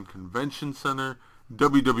Pontchartrain Convention Center.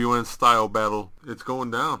 WWN Style Battle. It's going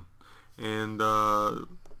down. And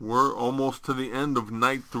we're almost to the end of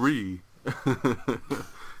night 3.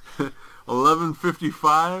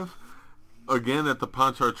 11:55. Again at the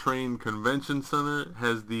Pontchartrain Convention Center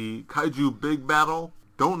has the Kaiju Big Battle.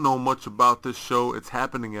 Don't know much about this show. It's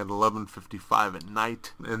happening at 11:55 at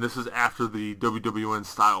night, and this is after the WWN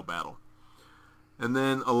Style Battle. And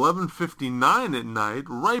then 11:59 at night,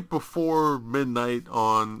 right before midnight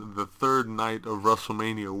on the third night of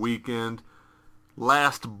WrestleMania weekend.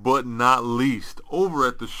 Last but not least, over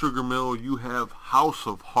at the Sugar Mill, you have House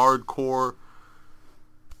of Hardcore,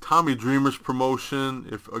 Tommy Dreamer's promotion.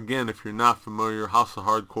 If you're not familiar, House of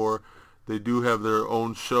Hardcore, they do have their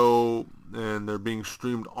own show, and they're being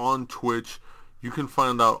streamed on Twitch. You can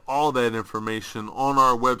find out all that information on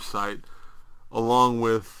our website, along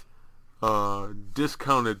with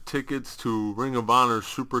discounted tickets to Ring of Honor's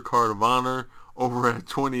Supercard of Honor over at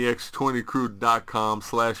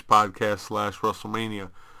 20x20crew.com/podcast/WrestleMania.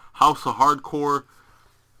 House of Hardcore.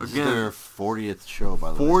 This is their 40th show,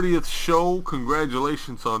 by the way. 40th show.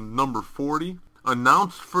 Congratulations on number 40.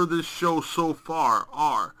 Announced for this show so far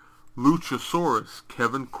are Luchasaurus,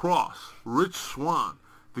 Kevin Cross, Rich Swann,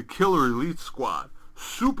 the Killer Elite Squad,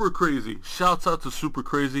 Super Crazy. Shouts out to Super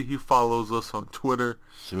Crazy. He follows us on Twitter.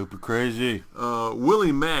 Super Crazy.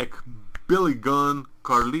 Willie Mack, Billy Gunn,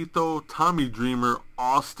 Carlito, Tommy Dreamer,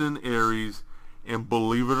 Austin Aries, and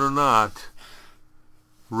believe it or not,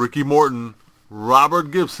 Ricky Morton, Robert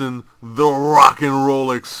Gibson, the Rock and Roll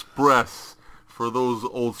Express. For those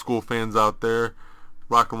old school fans out there,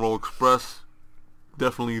 Rock and Roll Express,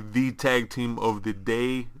 definitely the tag team of the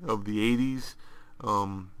day of the 80s.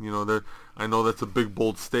 I know that's a big,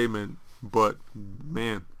 bold statement, but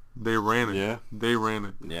man, they ran it. Yeah. They ran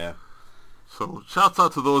it. Yeah. So shouts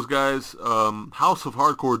out to those guys. House of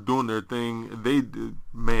Hardcore doing their thing.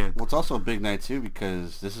 Man. Well, it's also a big night too,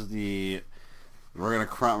 because this is we're gonna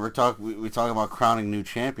crown. We talk about crowning new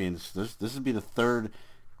champions. This would be the third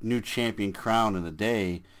new champion crowned in a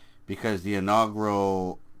day, because the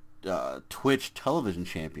inaugural Twitch television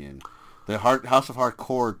champion, the House of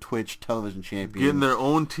Hardcore Twitch television champion, getting their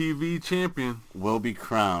own TV champion, will be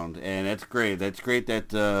crowned, and that's great. That's great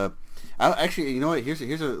that. Actually, you know what?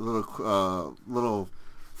 Here's a little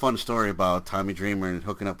fun story about Tommy Dreamer and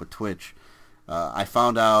hooking up with Twitch. I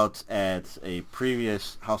found out at a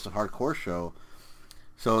previous House of Hardcore show.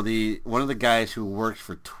 So one of the guys who works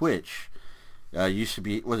for Twitch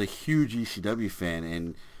was a huge ECW fan,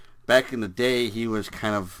 and back in the day he was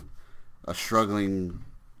kind of a struggling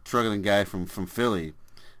guy from Philly,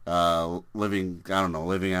 living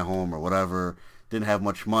at home or whatever, didn't have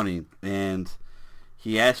much money, and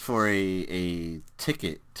he asked for a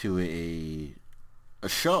ticket to a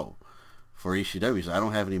show for ECW. He said, I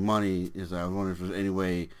don't have any money. I was wondering if there's any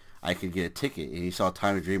way I could get a ticket. And he saw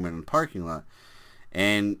Tommy Dreamer in the parking lot.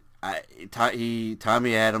 And Tommy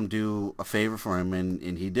had him do a favor for him,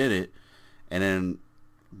 and he did it. And then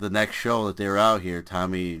the next show that they were out here,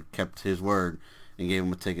 Tommy kept his word and gave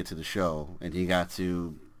him a ticket to the show. And he got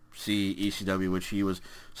to see ECW, which he was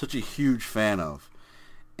such a huge fan of.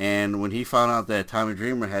 And when he found out that Tommy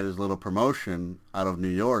Dreamer had his little promotion out of New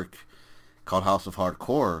York called House of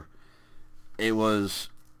Hardcore, he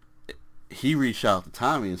reached out to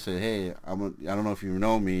Tommy and said, hey, I don't know if you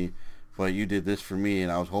know me, but you did this for me,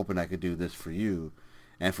 and I was hoping I could do this for you.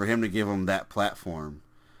 And for him to give him that platform,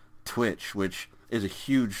 Twitch, which is a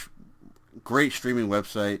huge, great streaming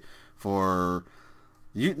website for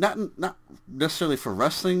you, not necessarily for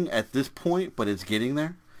wrestling at this point, but it's getting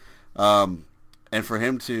there. And for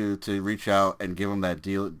him to reach out and give him that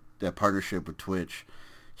deal, that partnership with Twitch,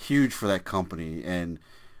 huge for that company. And,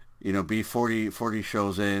 be 40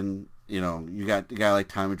 shows in, you got a guy like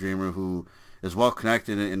Tommy Dreamer who is well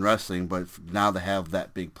connected in wrestling, but now to have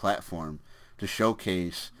that big platform to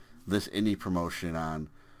showcase this indie promotion on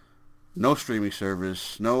no streaming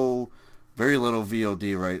service, very little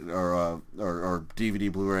VOD, right, or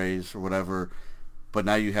DVD Blu-rays or whatever, but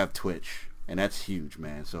now you have Twitch. And that's huge,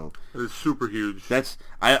 man. So it's super huge.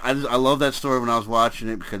 I love that story when I was watching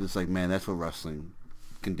it, because it's like, man, that's what wrestling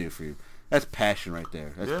can do for you. That's passion right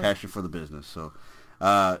there. That's passion for the business. So,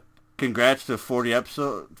 congrats to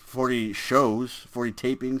 40 shows, 40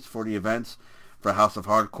 tapings, 40 events for House of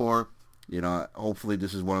Hardcore. Hopefully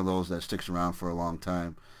this is one of those that sticks around for a long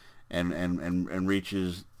time, and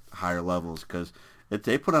reaches higher levels, because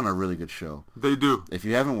they put on a really good show. They do. If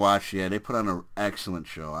you haven't watched yet, they put on an excellent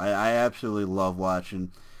show. I absolutely love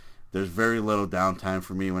watching. There's very little downtime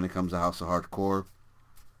for me when it comes to House of Hardcore.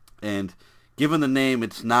 And given the name,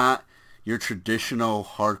 it's not your traditional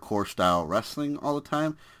hardcore style wrestling all the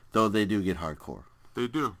time, though they do get hardcore. They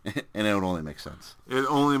do. And it would only make sense. It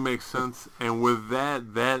only makes sense. And with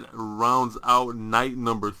that rounds out night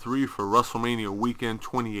number 3 for WrestleMania Weekend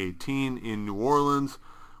 2018 in New Orleans.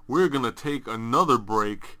 We're going to take another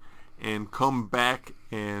break and come back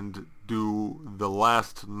and do the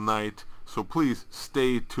last night. So please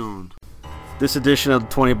stay tuned. This edition of the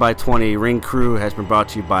 20 by 20 Ring Crew has been brought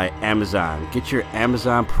to you by Amazon. Get your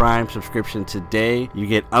Amazon Prime subscription today. You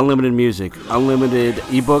get unlimited music, unlimited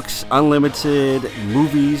ebooks, unlimited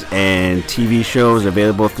movies and TV shows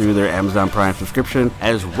available through their Amazon Prime subscription,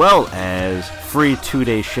 as well as free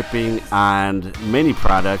 2-day shipping on many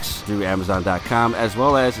products through Amazon.com, as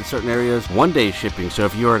well as in certain areas 1-day shipping. So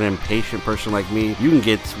if you're an impatient person like me, you can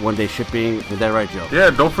get 1-day shipping. Is that right, Joe?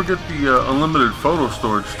 Yeah, don't forget the unlimited photo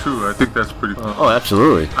storage too. I think that's pretty cool. Oh,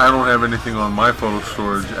 absolutely. I don't have anything on my photo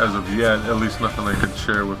storage as of yet, at least nothing I can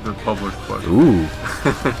share with the public. But Ooh.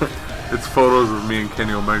 It's photos of me and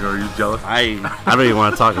Kenny Omega. Are you jealous? I don't even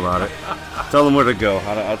want to talk about it. Tell them where to go.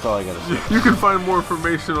 That's all I got to say. You can find more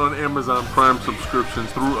information on Amazon Prime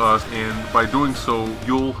subscriptions through us, and by doing so,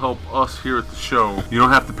 you'll help us here at the show. You don't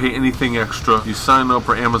have to pay anything extra. You sign up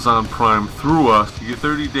for Amazon Prime through us. You get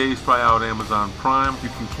 30 days try out Amazon Prime. You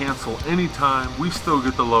can cancel anytime. We still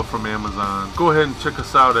get the love from Amazon. Go ahead and check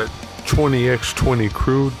us out at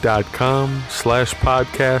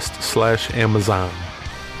 20x20crew.com/podcast/Amazon.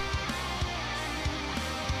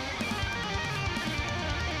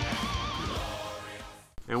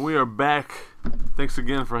 And we are back. Thanks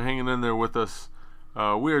again for hanging in there with us.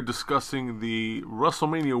 We are discussing the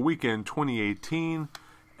WrestleMania Weekend 2018.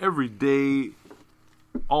 Every day,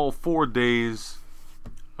 all 4 days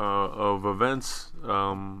of events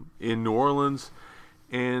in New Orleans.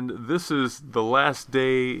 And this is the last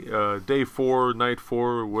day, day 4, night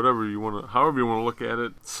 4, whatever you want to, however you want to look at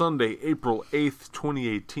it. Sunday, April 8th,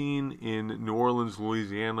 2018 in New Orleans,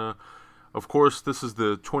 Louisiana. Of course, this is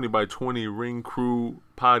the 20 by 20 Ring Crew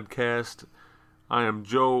podcast. I am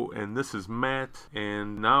Joe, and this is Matt.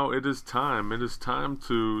 And now it is time. It is time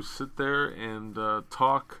to sit there and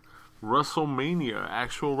talk WrestleMania,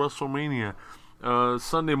 actual WrestleMania.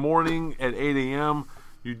 Sunday morning at 8 a.m.,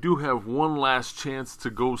 you do have one last chance to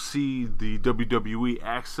go see the WWE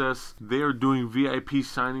Access. They are doing VIP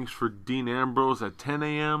signings for Dean Ambrose at 10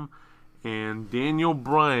 a.m., and Daniel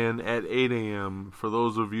Bryan at 8 a.m. For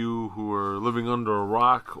those of you who are living under a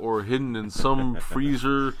rock or hidden in some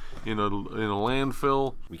freezer in a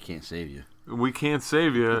landfill, We can't save you. we can't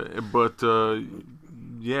save you. But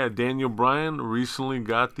yeah, Daniel Bryan recently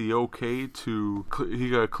got the okay he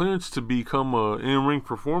got clearance to become an in-ring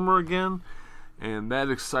performer again. And that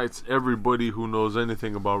excites everybody who knows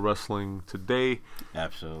anything about wrestling today.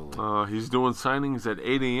 Absolutely. He's doing signings at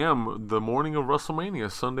 8 a.m. the morning of WrestleMania,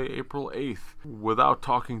 Sunday, April 8th. Without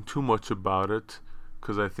talking too much about it,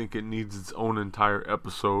 because I think it needs its own entire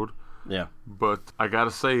episode. Yeah. But I gotta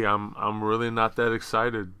say, I'm really not that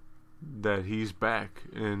excited that he's back.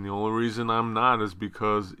 And the only reason I'm not is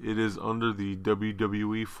because it is under the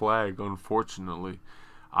WWE flag, unfortunately.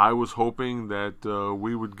 I was hoping that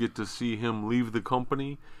we would get to see him leave the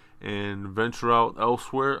company and venture out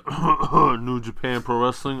elsewhere, New Japan Pro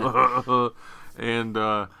Wrestling,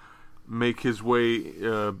 and make his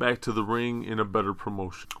way back to the ring in a better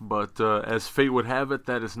promotion. But as fate would have it,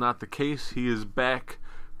 that is not the case. He is back,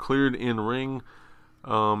 cleared in ring,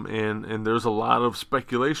 and there's a lot of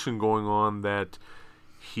speculation going on that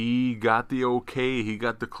he got the okay, he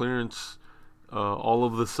got the clearance all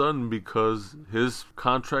of a sudden because his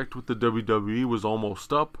contract with the WWE was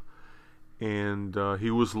almost up, and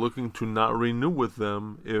he was looking to not renew with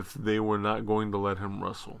them if they were not going to let him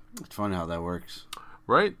wrestle. It's funny how that works.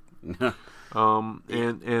 Right? And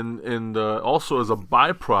also as a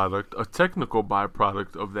byproduct, a technical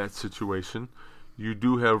byproduct of that situation, you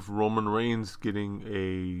do have Roman Reigns getting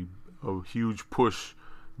a huge push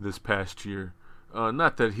this past year.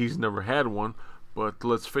 Not that he's never had one, but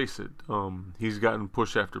let's face it, he's gotten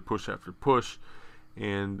push after push after push,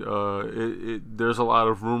 and there's a lot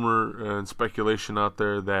of rumor and speculation out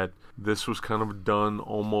there that this was kind of done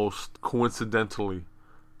almost coincidentally,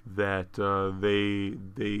 that they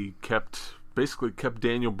basically kept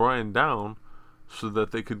Daniel Bryan down so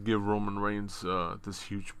that they could give Roman Reigns this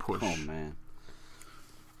huge push. Oh man,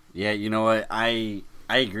 yeah, you know what? I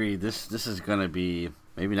agree. This is gonna be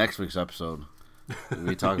maybe next week's episode.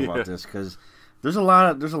 We talk about this because there's a lot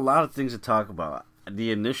of things to talk about.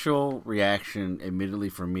 The initial reaction, admittedly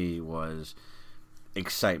for me, was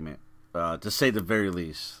excitement, to say the very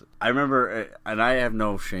least. I remember, and I have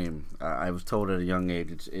no shame. I was told at a young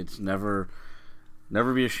age, it's never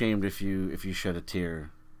be ashamed if you shed a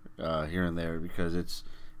tear here and there, because it's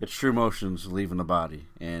true emotions leaving the body.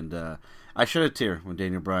 And I shed a tear when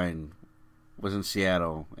Daniel Bryan was in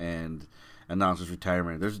Seattle and announced his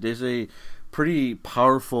retirement. There's a pretty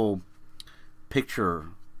powerful picture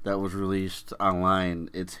that was released online.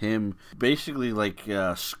 It's him basically like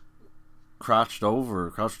crouched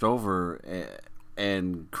over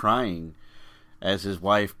and crying as his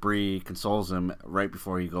wife Bree consoles him right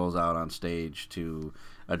before he goes out on stage to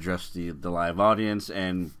address the live audience,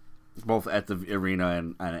 and both at the arena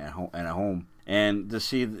and at home. And to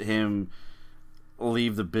see him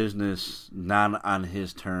leave the business not on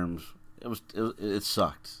his terms, it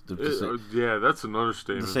sucked. Yeah, that's an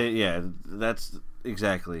understatement. Yeah, that's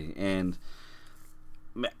exactly. And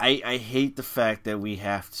I hate the fact that we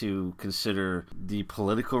have to consider the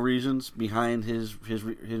political reasons behind his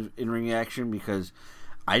in-ring action, because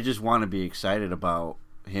I just want to be excited about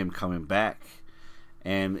him coming back.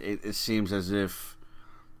 And it seems as if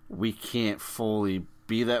we can't fully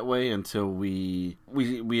be that way until we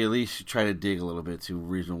at least try to dig a little bit to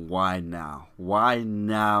reason why now. Why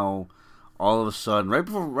now? All of a sudden, right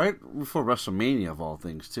before WrestleMania of all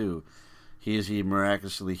things too, he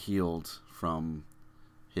miraculously healed from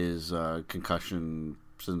his concussion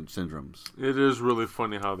syndromes. It is really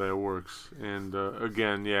funny how that works. And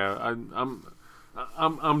again, yeah,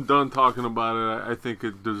 I'm done talking about it. I think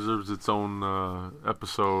it deserves its own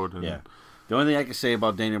episode. And yeah. The only thing I can say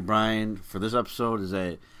about Daniel Bryan for this episode is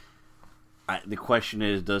that the question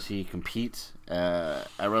is, does he compete at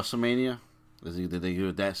WrestleMania? Did they do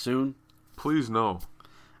it that soon? Please no.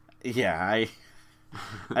 Yeah, I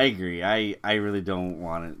agree. I really don't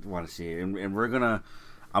want to see it, and I'm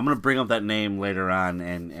gonna bring up that name later on,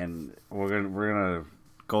 and we're gonna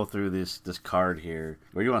go through this card here.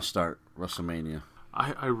 Where do you want to start? WrestleMania.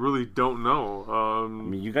 I really don't know. I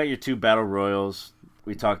mean, you got your two battle royals.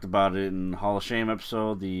 We talked about it in Hall of Shame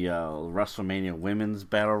episode. The WrestleMania Women's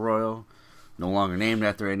Battle Royal, no longer named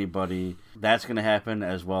after anybody. That's going to happen,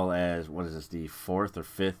 as well as, what is this, the 4th or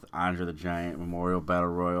 5th Andre the Giant Memorial Battle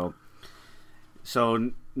Royal.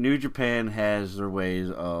 So New Japan has their ways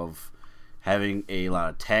of having a lot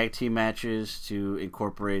of tag team matches to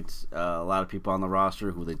incorporate a lot of people on the roster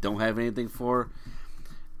who they don't have anything for.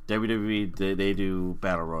 WWE, they do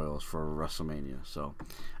battle royals for WrestleMania. So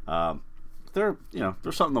they're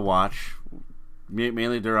something to watch.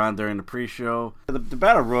 Mainly they're on during the pre-show. The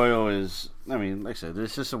battle royal is, I mean, like I said,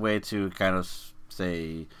 it's just a way to kind of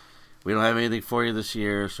say, we don't have anything for you this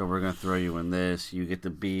year, so we're going to throw you in this. You get to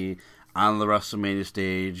be on the WrestleMania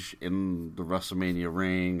stage, in the WrestleMania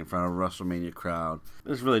ring, in front of a WrestleMania crowd.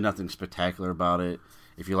 There's really nothing spectacular about it.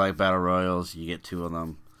 If you like battle royals, you get 2 of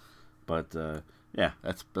them. But yeah,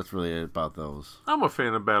 that's really it about those. I'm a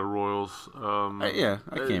fan of battle royals. I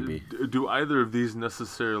can be. Do either of these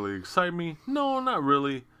necessarily excite me? No, not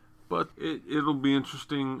really. But it'll be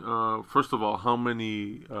interesting. First of all, how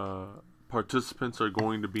many participants are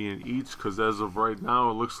going to be in each? Because as of right now,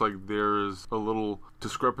 it looks like there is a little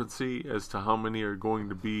discrepancy as to how many are going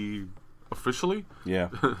to be officially. Yeah.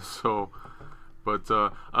 So But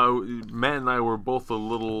Matt and I were both a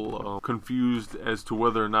little confused as to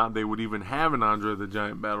whether or not they would even have an Andre the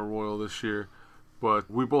Giant Battle Royal this year. But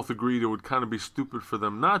we both agreed it would kind of be stupid for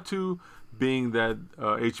them not to, being that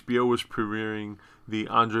HBO was premiering the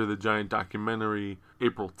Andre the Giant documentary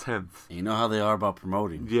April 10th. You know how they are about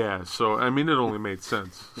promoting. Yeah, so I mean, it only made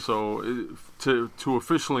sense. So to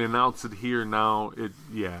officially announce it here now,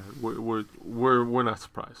 we're not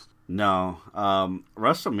surprised. No,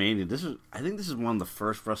 WrestleMania. I think this is one of the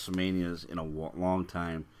first WrestleManias in a long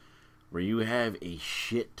time where you have a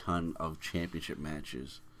shit ton of championship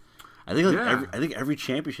matches. I think every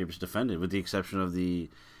championship is defended with the exception of the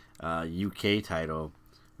UK title,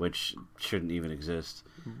 which shouldn't even exist.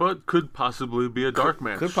 But could possibly be a dark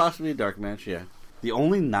match. Could possibly be a dark match, yeah. The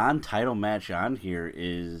only non-title match on here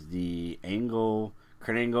is the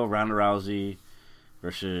Kurt Angle, Ronda Rousey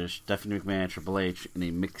versus Stephanie McMahon, Triple H in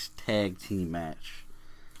a mixed tag team match.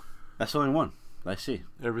 That's the only one I see.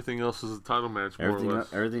 Everything else is a title match, more or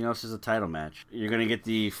less. Everything else is a title match. You're going to get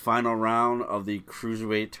the final round of the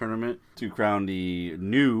Cruiserweight tournament to crown the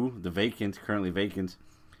currently vacant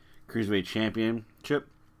Cruiserweight Championship.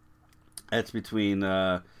 That's between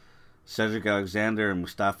Cedric Alexander and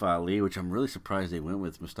Mustafa Ali, which I'm really surprised they went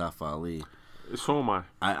with Mustafa Ali. So am I.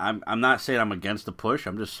 I'm not saying I'm against the push.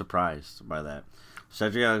 I'm just surprised by that.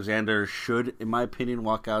 Cedric Alexander should, in my opinion,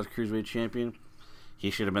 walk out as Cruiserweight Champion. He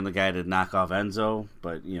should have been the guy to knock off Enzo,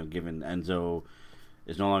 but given Enzo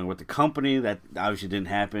is no longer with the company, that obviously didn't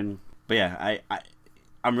happen. But yeah,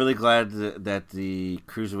 I'm really glad that the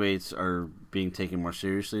Cruiserweights are being taken more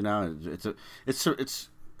seriously now. It's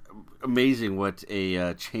amazing what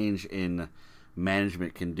a change in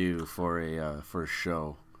management can do for a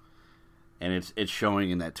show, and it's showing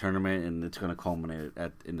in that tournament, and it's going to culminate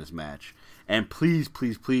in this match. And please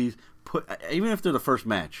put, even if they're the first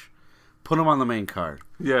match, put them on the main card.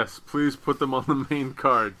 Yes, please put them on the main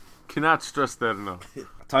card. Cannot stress that enough.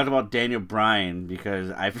 Talking about Daniel Bryan,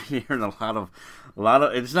 because I've been hearing a lot of.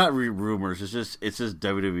 It's not rumors. It's just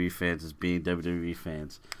WWE fans. It's being WWE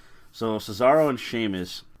fans. So Cesaro and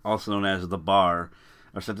Sheamus, also known as The Bar,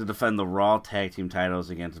 are set to defend the Raw Tag Team titles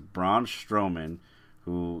against Braun Strowman,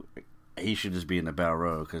 who he should just be in the Battle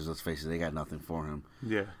Royal because let's face it, they got nothing for him.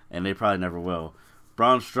 Yeah, and they probably never will.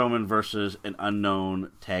 Braun Strowman versus an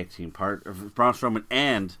unknown tag team partner. Braun Strowman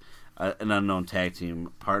and an unknown tag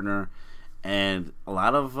team partner, and a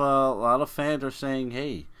lot of fans are saying,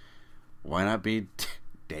 "Hey, why not be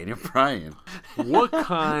Daniel Bryan?" What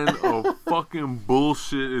kind of fucking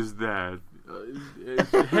bullshit is that?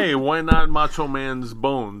 Hey, why not Macho Man's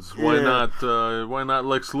Bones? Why not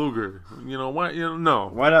Lex Luger? Why? No.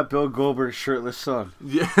 Why not Bill Goldberg's shirtless son?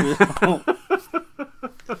 Yeah.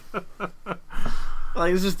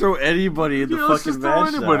 Like, let's just throw anybody in the fucking match. Let's just throw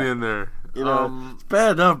anybody in there. It's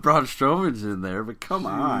bad enough Braun Strowman's in there, but come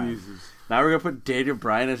on. Jesus. Now we're gonna put Daniel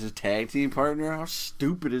Bryan as his tag team partner. How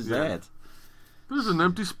stupid is that? There's an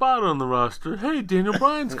empty spot on the roster. Hey, Daniel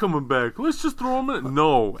Bryan's coming back. Let's just throw him in.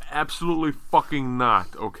 No, absolutely fucking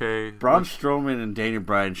not, okay? Braun Strowman and Daniel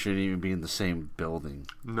Bryan shouldn't even be in the same building.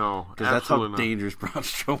 No, because that's how dangerous Braun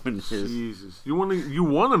Strowman is. Jesus. You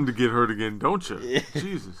want him to get hurt again, don't you? Yeah.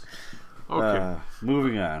 Jesus. Okay.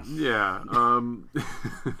 Moving on. Yeah.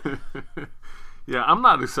 Yeah, I'm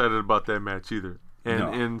not excited about that match either.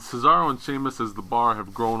 And Cesaro and Sheamus as The Bar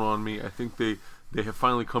have grown on me. I think they have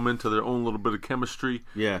finally come into their own little bit of chemistry.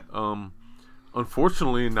 Yeah.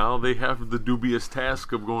 Unfortunately, now they have the dubious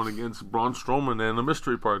task of going against Braun Strowman and a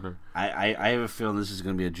mystery partner. I have a feeling this is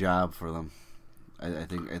going to be a job for them. I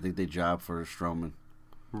think they job for Strowman.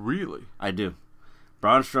 Really? I do.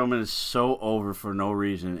 Braun Strowman is so over for no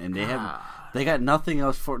reason, and they got nothing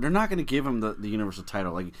else for. They're not going to give him the Universal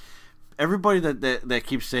title. Like everybody that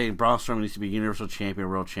keeps saying Braun Strowman needs to be Universal Champion,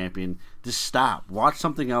 World Champion, just stop. Watch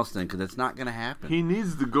something else then, because that's not going to happen. He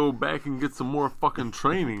needs to go back and get some more fucking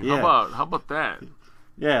training. Yeah. How about that?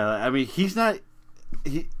 Yeah, I mean he's not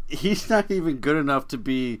even good enough to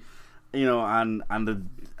be, on the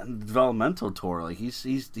developmental tour. Like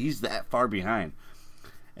he's that far behind.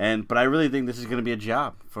 But I really think this is going to be a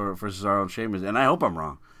job for Cesaro and Sheamus, and I hope I'm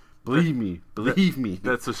wrong. Believe me.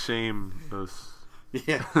 That's a shame.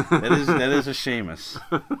 Yeah, that is a Sheamus.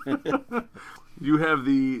 You have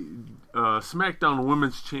the SmackDown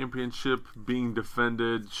Women's Championship being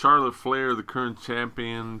defended. Charlotte Flair, the current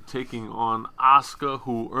champion, taking on Asuka,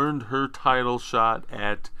 who earned her title shot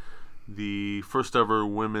at the first ever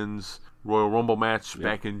Women's Royal Rumble match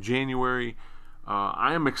back in January.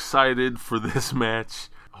 I am excited for this match.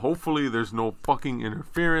 Hopefully there's no fucking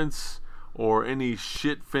interference or any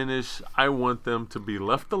shit finish. I want them to be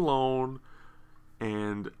left alone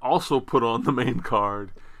and also put on the main card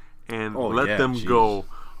and Oh, let yeah, them jeez. go.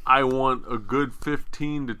 I want a good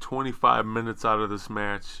 15 to 25 minutes out of this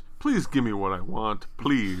match. Please give me what I want.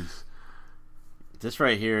 Please. This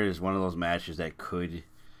right here is one of those matches that could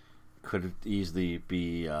easily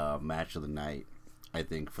be match of the night, I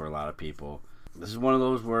think, for a lot of people. This is one of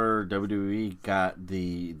those where WWE got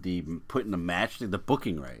the putting the match, the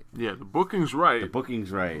booking right. Yeah, the booking's right. The booking's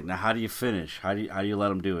right. Now, how do you finish? How do you let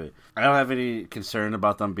them do it? I don't have any concern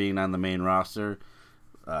about them being on the main roster.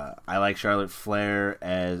 I like Charlotte Flair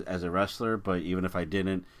as a wrestler, but even if I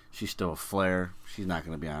didn't, she's still a Flair. She's not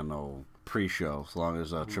going to be on no pre-show as long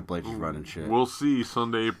as Triple H is running shit. We'll see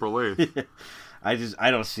Sunday, April 8th. I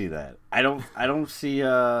don't see that. I don't see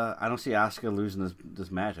Asuka losing this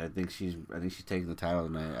match. I think she's taking the title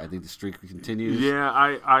tonight. I think the streak continues. Yeah,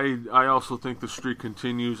 I also think the streak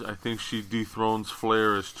continues. I think she dethrones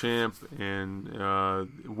Flair as champ, and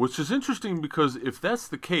which is interesting because if that's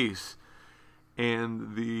the case,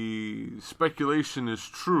 and the speculation is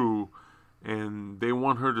true, and they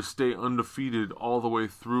want her to stay undefeated all the way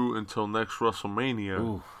through until next WrestleMania,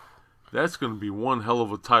 Ooh, that's going to be one hell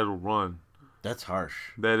of a title run. that's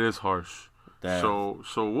harsh. That is harsh. That- So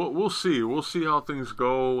we'll see. We'll see how things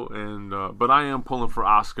go. And but I am pulling for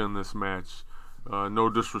Asuka in this match. No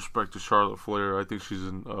disrespect to Charlotte Flair. I think she's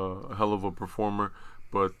a hell of a performer.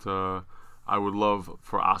 But I would love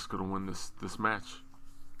for Asuka to win this match.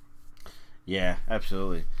 Yeah,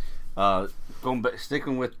 absolutely.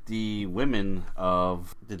 Sticking with the women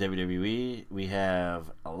of the WWE, we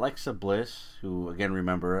have Alexa Bliss, who, again,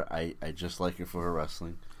 remember, I just like her for her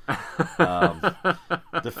wrestling.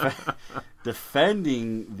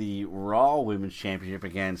 Defending the Raw Women's Championship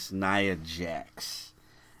against Nia Jax.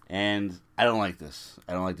 And I don't like this.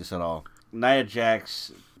 I don't like this at all. Nia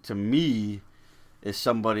Jax, to me, is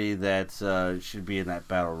somebody that should be in that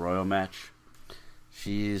Battle Royal match.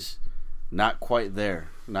 She's not quite there.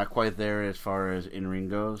 Not quite there as far as in-ring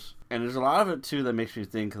goes. And there's a lot of it, too, that makes me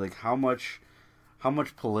think, like, how much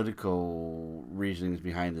political reasoning is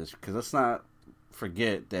behind this. Because let's not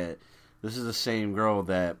forget that this is the same girl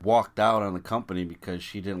that walked out on the company because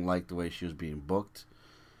she didn't like the way she was being booked.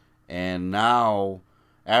 And now,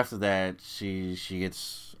 after that, she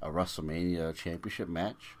gets a WrestleMania championship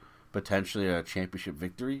match. Potentially a championship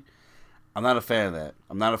victory. I'm not a fan of that.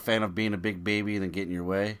 I'm not a fan of being a big baby and then getting your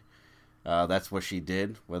way. That's what she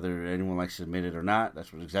did. Whether anyone likes to admit it or not,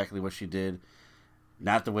 that's exactly what she did.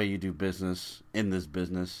 Not the way you do business in this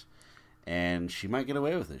business. And she might get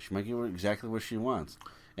away with it. She might get exactly what she wants.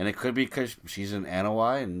 And it could be because she's an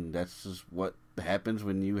Anoa'i, and that's just what happens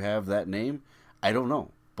when you have that name. I don't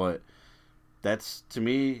know. But that's, to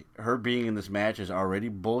me, her being in this match is already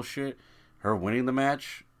bullshit. Her winning the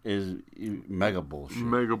match is mega bullshit.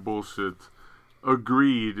 Mega bullshit.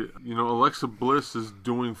 Agreed. You know, Alexa Bliss is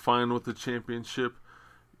doing fine with the championship.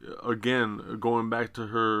 Again, going back to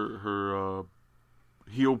her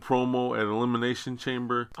heel promo at Elimination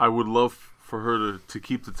Chamber, I would love for her to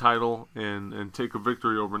keep the title and take a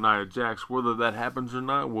victory over Nia Jax. Whether that happens or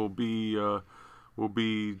not will be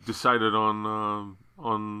decided on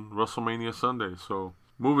WrestleMania Sunday. So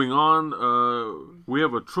moving on, we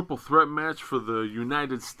have a triple threat match for the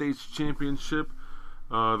United States Championship.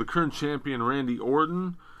 The current champion Randy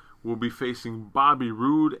Orton will be facing Bobby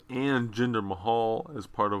Roode and Jinder Mahal as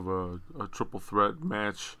part of a triple threat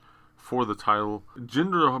match for the title.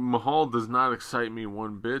 Jinder Mahal does not excite me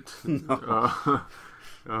one bit. No.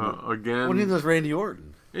 Again, What does Randy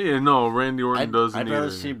Orton? Yeah, no, Randy Orton doesn't I'd either.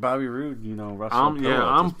 rather see Bobby Roode, wrestle.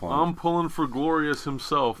 At this point. I'm pulling for Glorious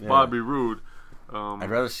himself, Yeah. Bobby Roode. I'd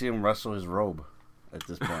rather see him wrestle his robe at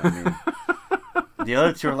this point. I mean, the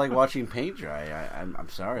other two are like watching paint dry. I'm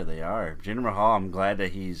sorry, they are. Jinder Mahal, I'm glad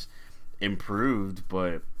that he's improved,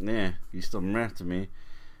 but he's still meh to me.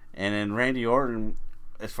 And then Randy Orton,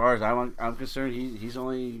 as far as I'm concerned, he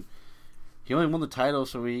only won the title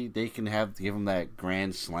so they can give him that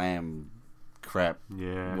Grand Slam crap,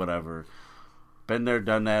 whatever. Been there,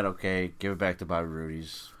 done that. Okay, give it back to Bobby Roode.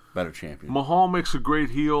 He's better champion. Mahal makes a great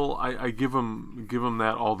heel. I give him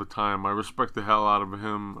that all the time. I respect the hell out of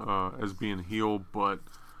him as being heel, but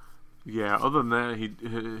yeah, other than that,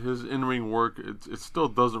 his in-ring work it still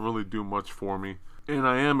doesn't really do much for me. And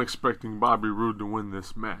I am expecting Bobby Roode to win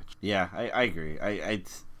this match. Yeah, I agree.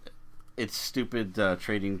 It's stupid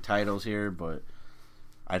trading titles here, but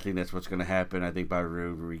I think that's what's going to happen. I think Bobby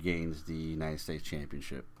Roode regains the United States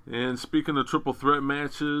Championship. And speaking of triple threat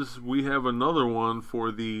matches, we have another one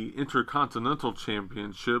for the Intercontinental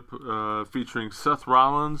Championship featuring Seth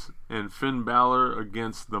Rollins and Finn Balor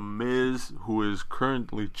against The Miz, who is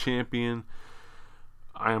currently champion.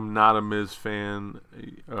 I am not a Miz fan.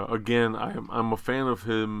 Again, I'm a fan of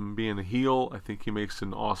him being a heel. I think he makes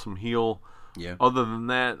an awesome heel. Yeah. Other than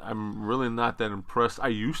that, I'm really not that impressed. I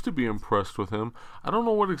used to be impressed with him. I don't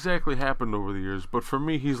know what exactly happened over the years, but for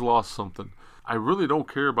me, he's lost something. I really don't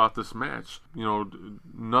care about this match. You know,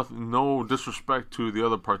 no disrespect to the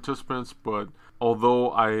other participants, but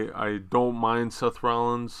although I don't mind Seth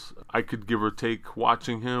Rollins, I could give or take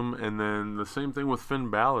watching him. And then the same thing with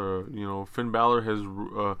Finn Balor. You know, Finn Balor has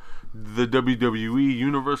the WWE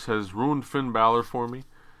universe has ruined Finn Balor for me,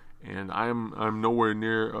 and I'm nowhere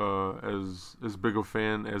near as big a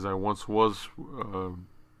fan as I once was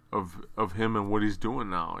of him and what he's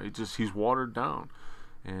doing now. He's watered down.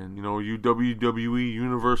 And, you know, you WWE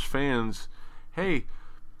Universe fans, hey,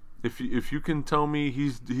 if you can tell me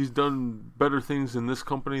he's done better things in this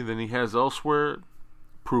company than he has elsewhere,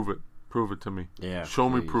 prove it. Prove it to me. Yeah. Show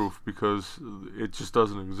me proof, because it just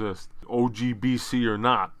doesn't exist. OGBC or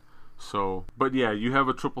not. So, but yeah, you have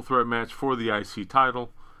a triple threat match for the IC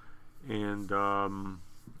title, and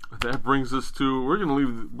that brings us to we're gonna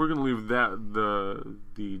leave that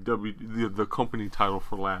the company title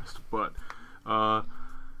for last, but.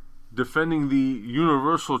 Defending the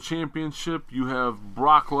Universal Championship, you have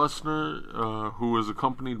Brock Lesnar, who is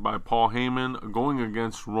accompanied by Paul Heyman, going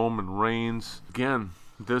against Roman Reigns. Again,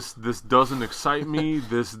 this doesn't excite me.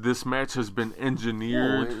 This match has been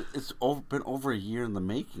engineered. It's been over a year in the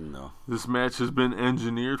making, though. This match has been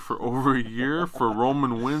engineered for over a year for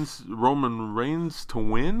Roman Reigns to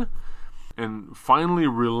win, and finally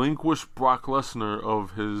relinquish Brock Lesnar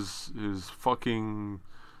of his fucking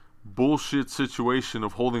bullshit situation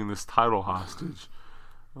of holding this title hostage.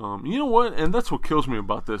 You know what? And that's what kills me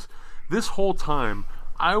about this. This whole time,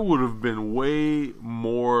 I would have been way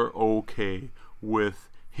more okay with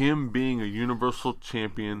him being a Universal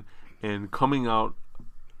Champion and coming out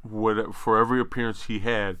for every appearance he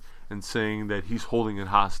had and saying that he's holding it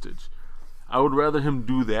hostage. I would rather him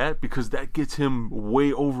do that, because that gets him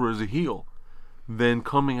way over as a heel, than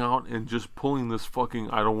coming out and just pulling this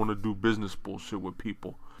fucking I don't want to do business bullshit with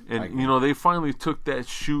people. And, you know, they finally took that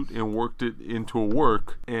shoot and worked it into a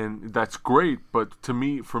work, and that's great. But for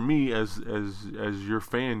me, as your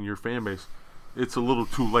fan base, it's a little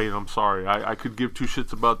too late. I'm sorry. I could give two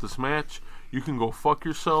shits about this match. You can go fuck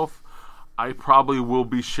yourself. I probably will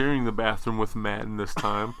be sharing the bathroom with Matt in this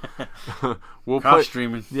time. We'll Cross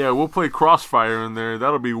streaming. Yeah, we'll play Crossfire in there.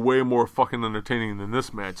 That'll be way more fucking entertaining than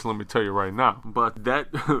this match, let me tell you right now. But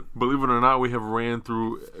that, believe it or not, we have ran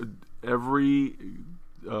through every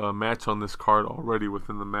match on this card already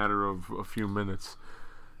within the matter of a few minutes,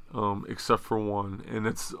 except for one, and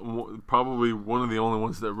it's probably one of the only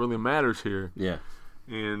ones that really matters here. Yeah.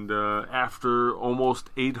 And after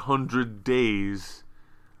almost 800 days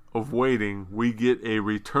of waiting, we get a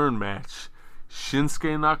return match: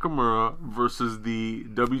 Shinsuke Nakamura versus the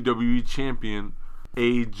WWE Champion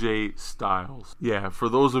AJ Styles. Yeah, for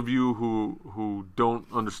those of you who don't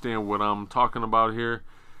understand what I'm talking about here,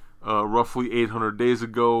 roughly 800 days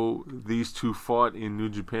ago, these two fought in New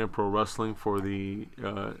Japan Pro Wrestling for the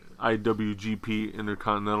IWGP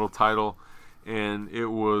Intercontinental title, and it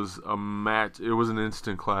was a match. It was an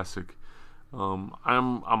instant classic.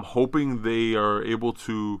 I'm hoping they are able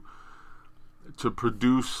to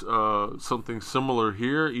produce something similar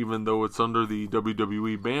here, even though it's under the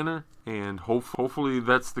WWE banner, and hopefully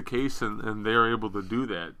that's the case, and they are able to do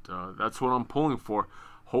that. That's what I'm pulling for.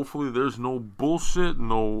 Hopefully there's no bullshit,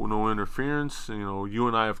 no interference. You know, you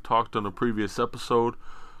and I have talked on a previous episode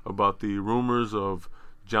about the rumors of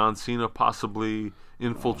John Cena possibly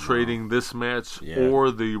infiltrating this match,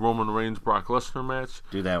 or the Roman Reigns Brock Lesnar match.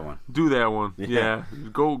 Do that one. Yeah.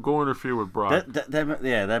 Go interfere with Brock.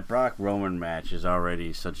 That Brock Roman match is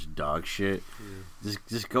already such dog shit. Yeah.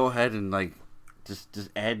 Just go ahead and just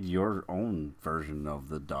add your own version of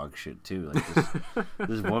the dog shit too. Like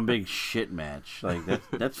this one big shit match. Like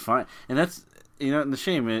that's fine. And that's, you know, and the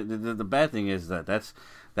shame, the bad thing is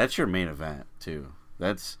that's your main event too.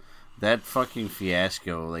 That fucking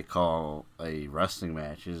fiasco they call a wrestling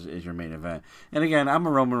match is your main event. And again, I'm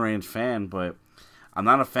a Roman Reigns fan, but I'm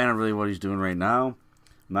not a fan of really what he's doing right now.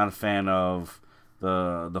 I'm not a fan of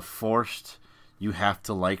the forced "you have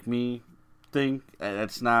to like me" thing.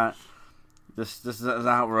 That's not. This is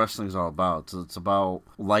not what wrestling's all about. So it's about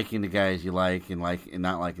liking the guys you like and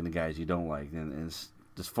not liking the guys you don't like. And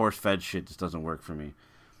this force-fed shit just doesn't work for me.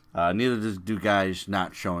 Neither do guys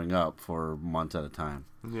not showing up for months at a time.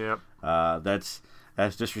 Yep. That's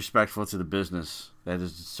disrespectful to the business. That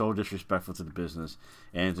is so disrespectful to the business,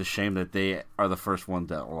 and it's a shame that they are the first one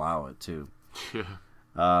to allow it too.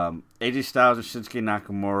 Yeah. AJ Styles and Shinsuke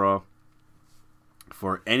Nakamura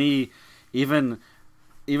for even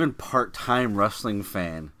even part-time wrestling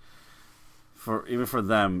fan, even for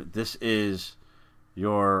them, this is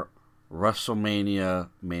your WrestleMania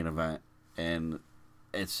main event, and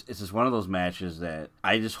it's just one of those matches that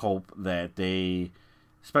I just hope that they,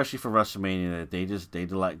 especially for WrestleMania, that they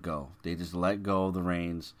let go. They just let go of the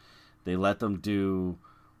reins. They let them do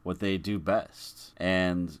what they do best.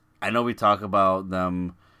 And I know we talk about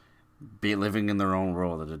them living in their own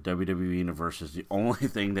world, that the WWE universe is the only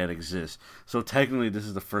thing that exists. So technically, this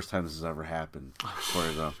is the first time this has ever happened for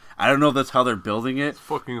them. I don't know if that's how they're building it.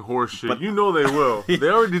 Fucking horseshit. But you know they will. They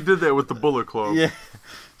already did that with the Bullet Club. Yeah.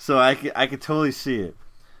 So I could totally see it.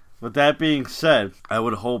 With that being said, I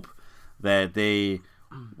would hope that they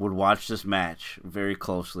would watch this match very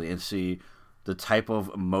closely and see the type of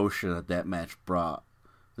emotion that match brought,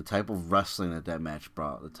 the type of wrestling that match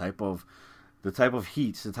brought, the type of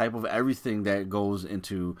heats, the type of everything that goes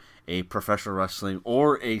into a professional wrestling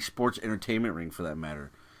or a sports entertainment ring for that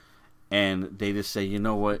matter. And they just say, you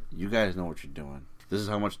know what, you guys know what you're doing. This is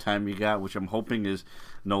how much time you got, which I'm hoping is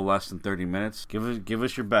no less than 30 minutes. Give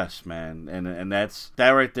us your best, man. And that's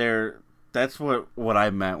that right there. That's what I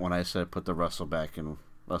meant when I said put the wrestle back in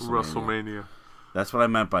WrestleMania. That's what I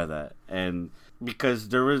meant by that. And because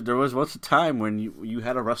there was once a time when you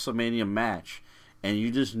had a WrestleMania match and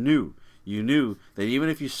you just knew. You knew that even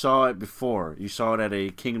if you saw it before, you saw it at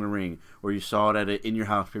a King of the Ring, or you saw it at a In Your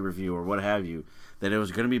House pay-per-view, or what have you, that it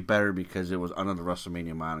was going to be better because it was under the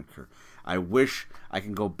WrestleMania moniker. I wish I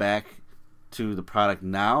can go back to the product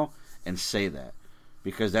now and say that,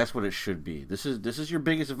 because that's what it should be. This is your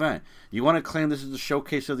biggest event. You want to claim this is the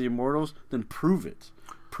showcase of the Immortals? Then prove it.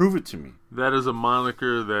 Prove it to me. That is a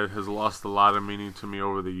moniker that has lost a lot of meaning to me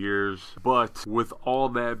over the years. But with all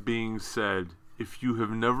that being said, if you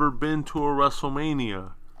have never been to a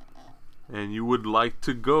WrestleMania and you would like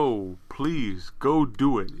to go, please go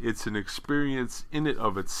do it. It's an experience in it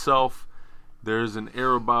of itself. There's an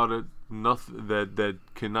air about it, nothing that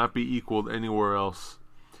cannot be equaled anywhere else.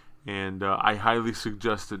 And I highly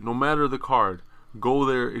suggest it. No matter the card, go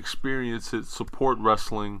there, experience it, support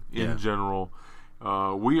wrestling in general.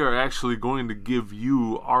 We are actually going to give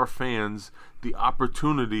you, our fans, the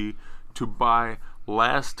opportunity to buy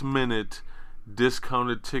last-minute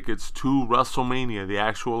discounted tickets to WrestleMania, the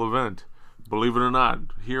actual event. Believe it or not,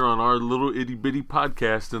 here on our little itty-bitty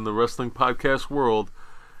podcast in the wrestling podcast world,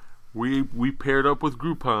 we paired up with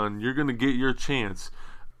Groupon. You're going to get your chance.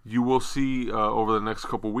 You will see over the next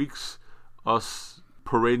couple weeks us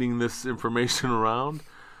parading this information around.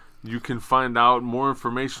 You can find out more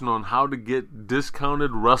information on how to get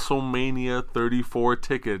discounted WrestleMania 34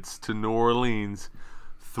 tickets to New Orleans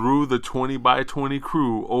through the 20x20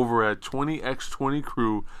 crew over at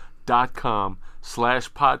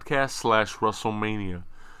 20x20crew.com/podcast/WrestleMania.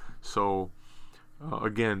 So,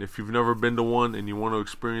 again, if you've never been to one and you want to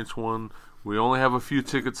experience one, we only have a few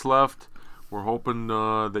tickets left. We're hoping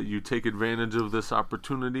that you take advantage of this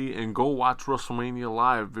opportunity and go watch WrestleMania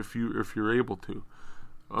live if you're able to.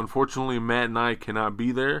 Unfortunately, Matt and I cannot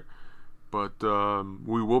be there, but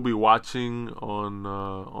we will be watching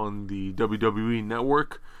on the WWE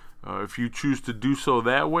Network. If you choose to do so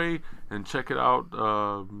that way and check it out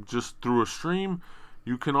just through a stream,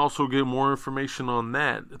 you can also get more information on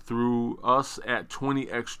that through us at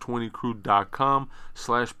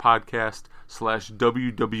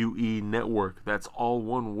 20x20crew.com/podcast/WWE Network. That's all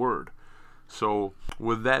one word. So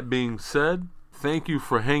with that being said, thank you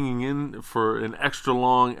for hanging in for an extra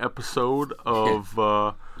long episode of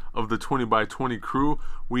the 20x20 crew.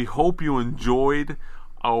 We hope you enjoyed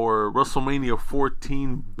our WrestleMania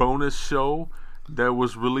 14 bonus show that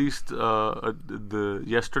was released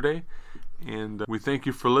yesterday. And we thank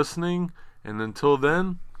you for listening. And until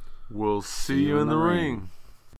then, we'll see you in the ring.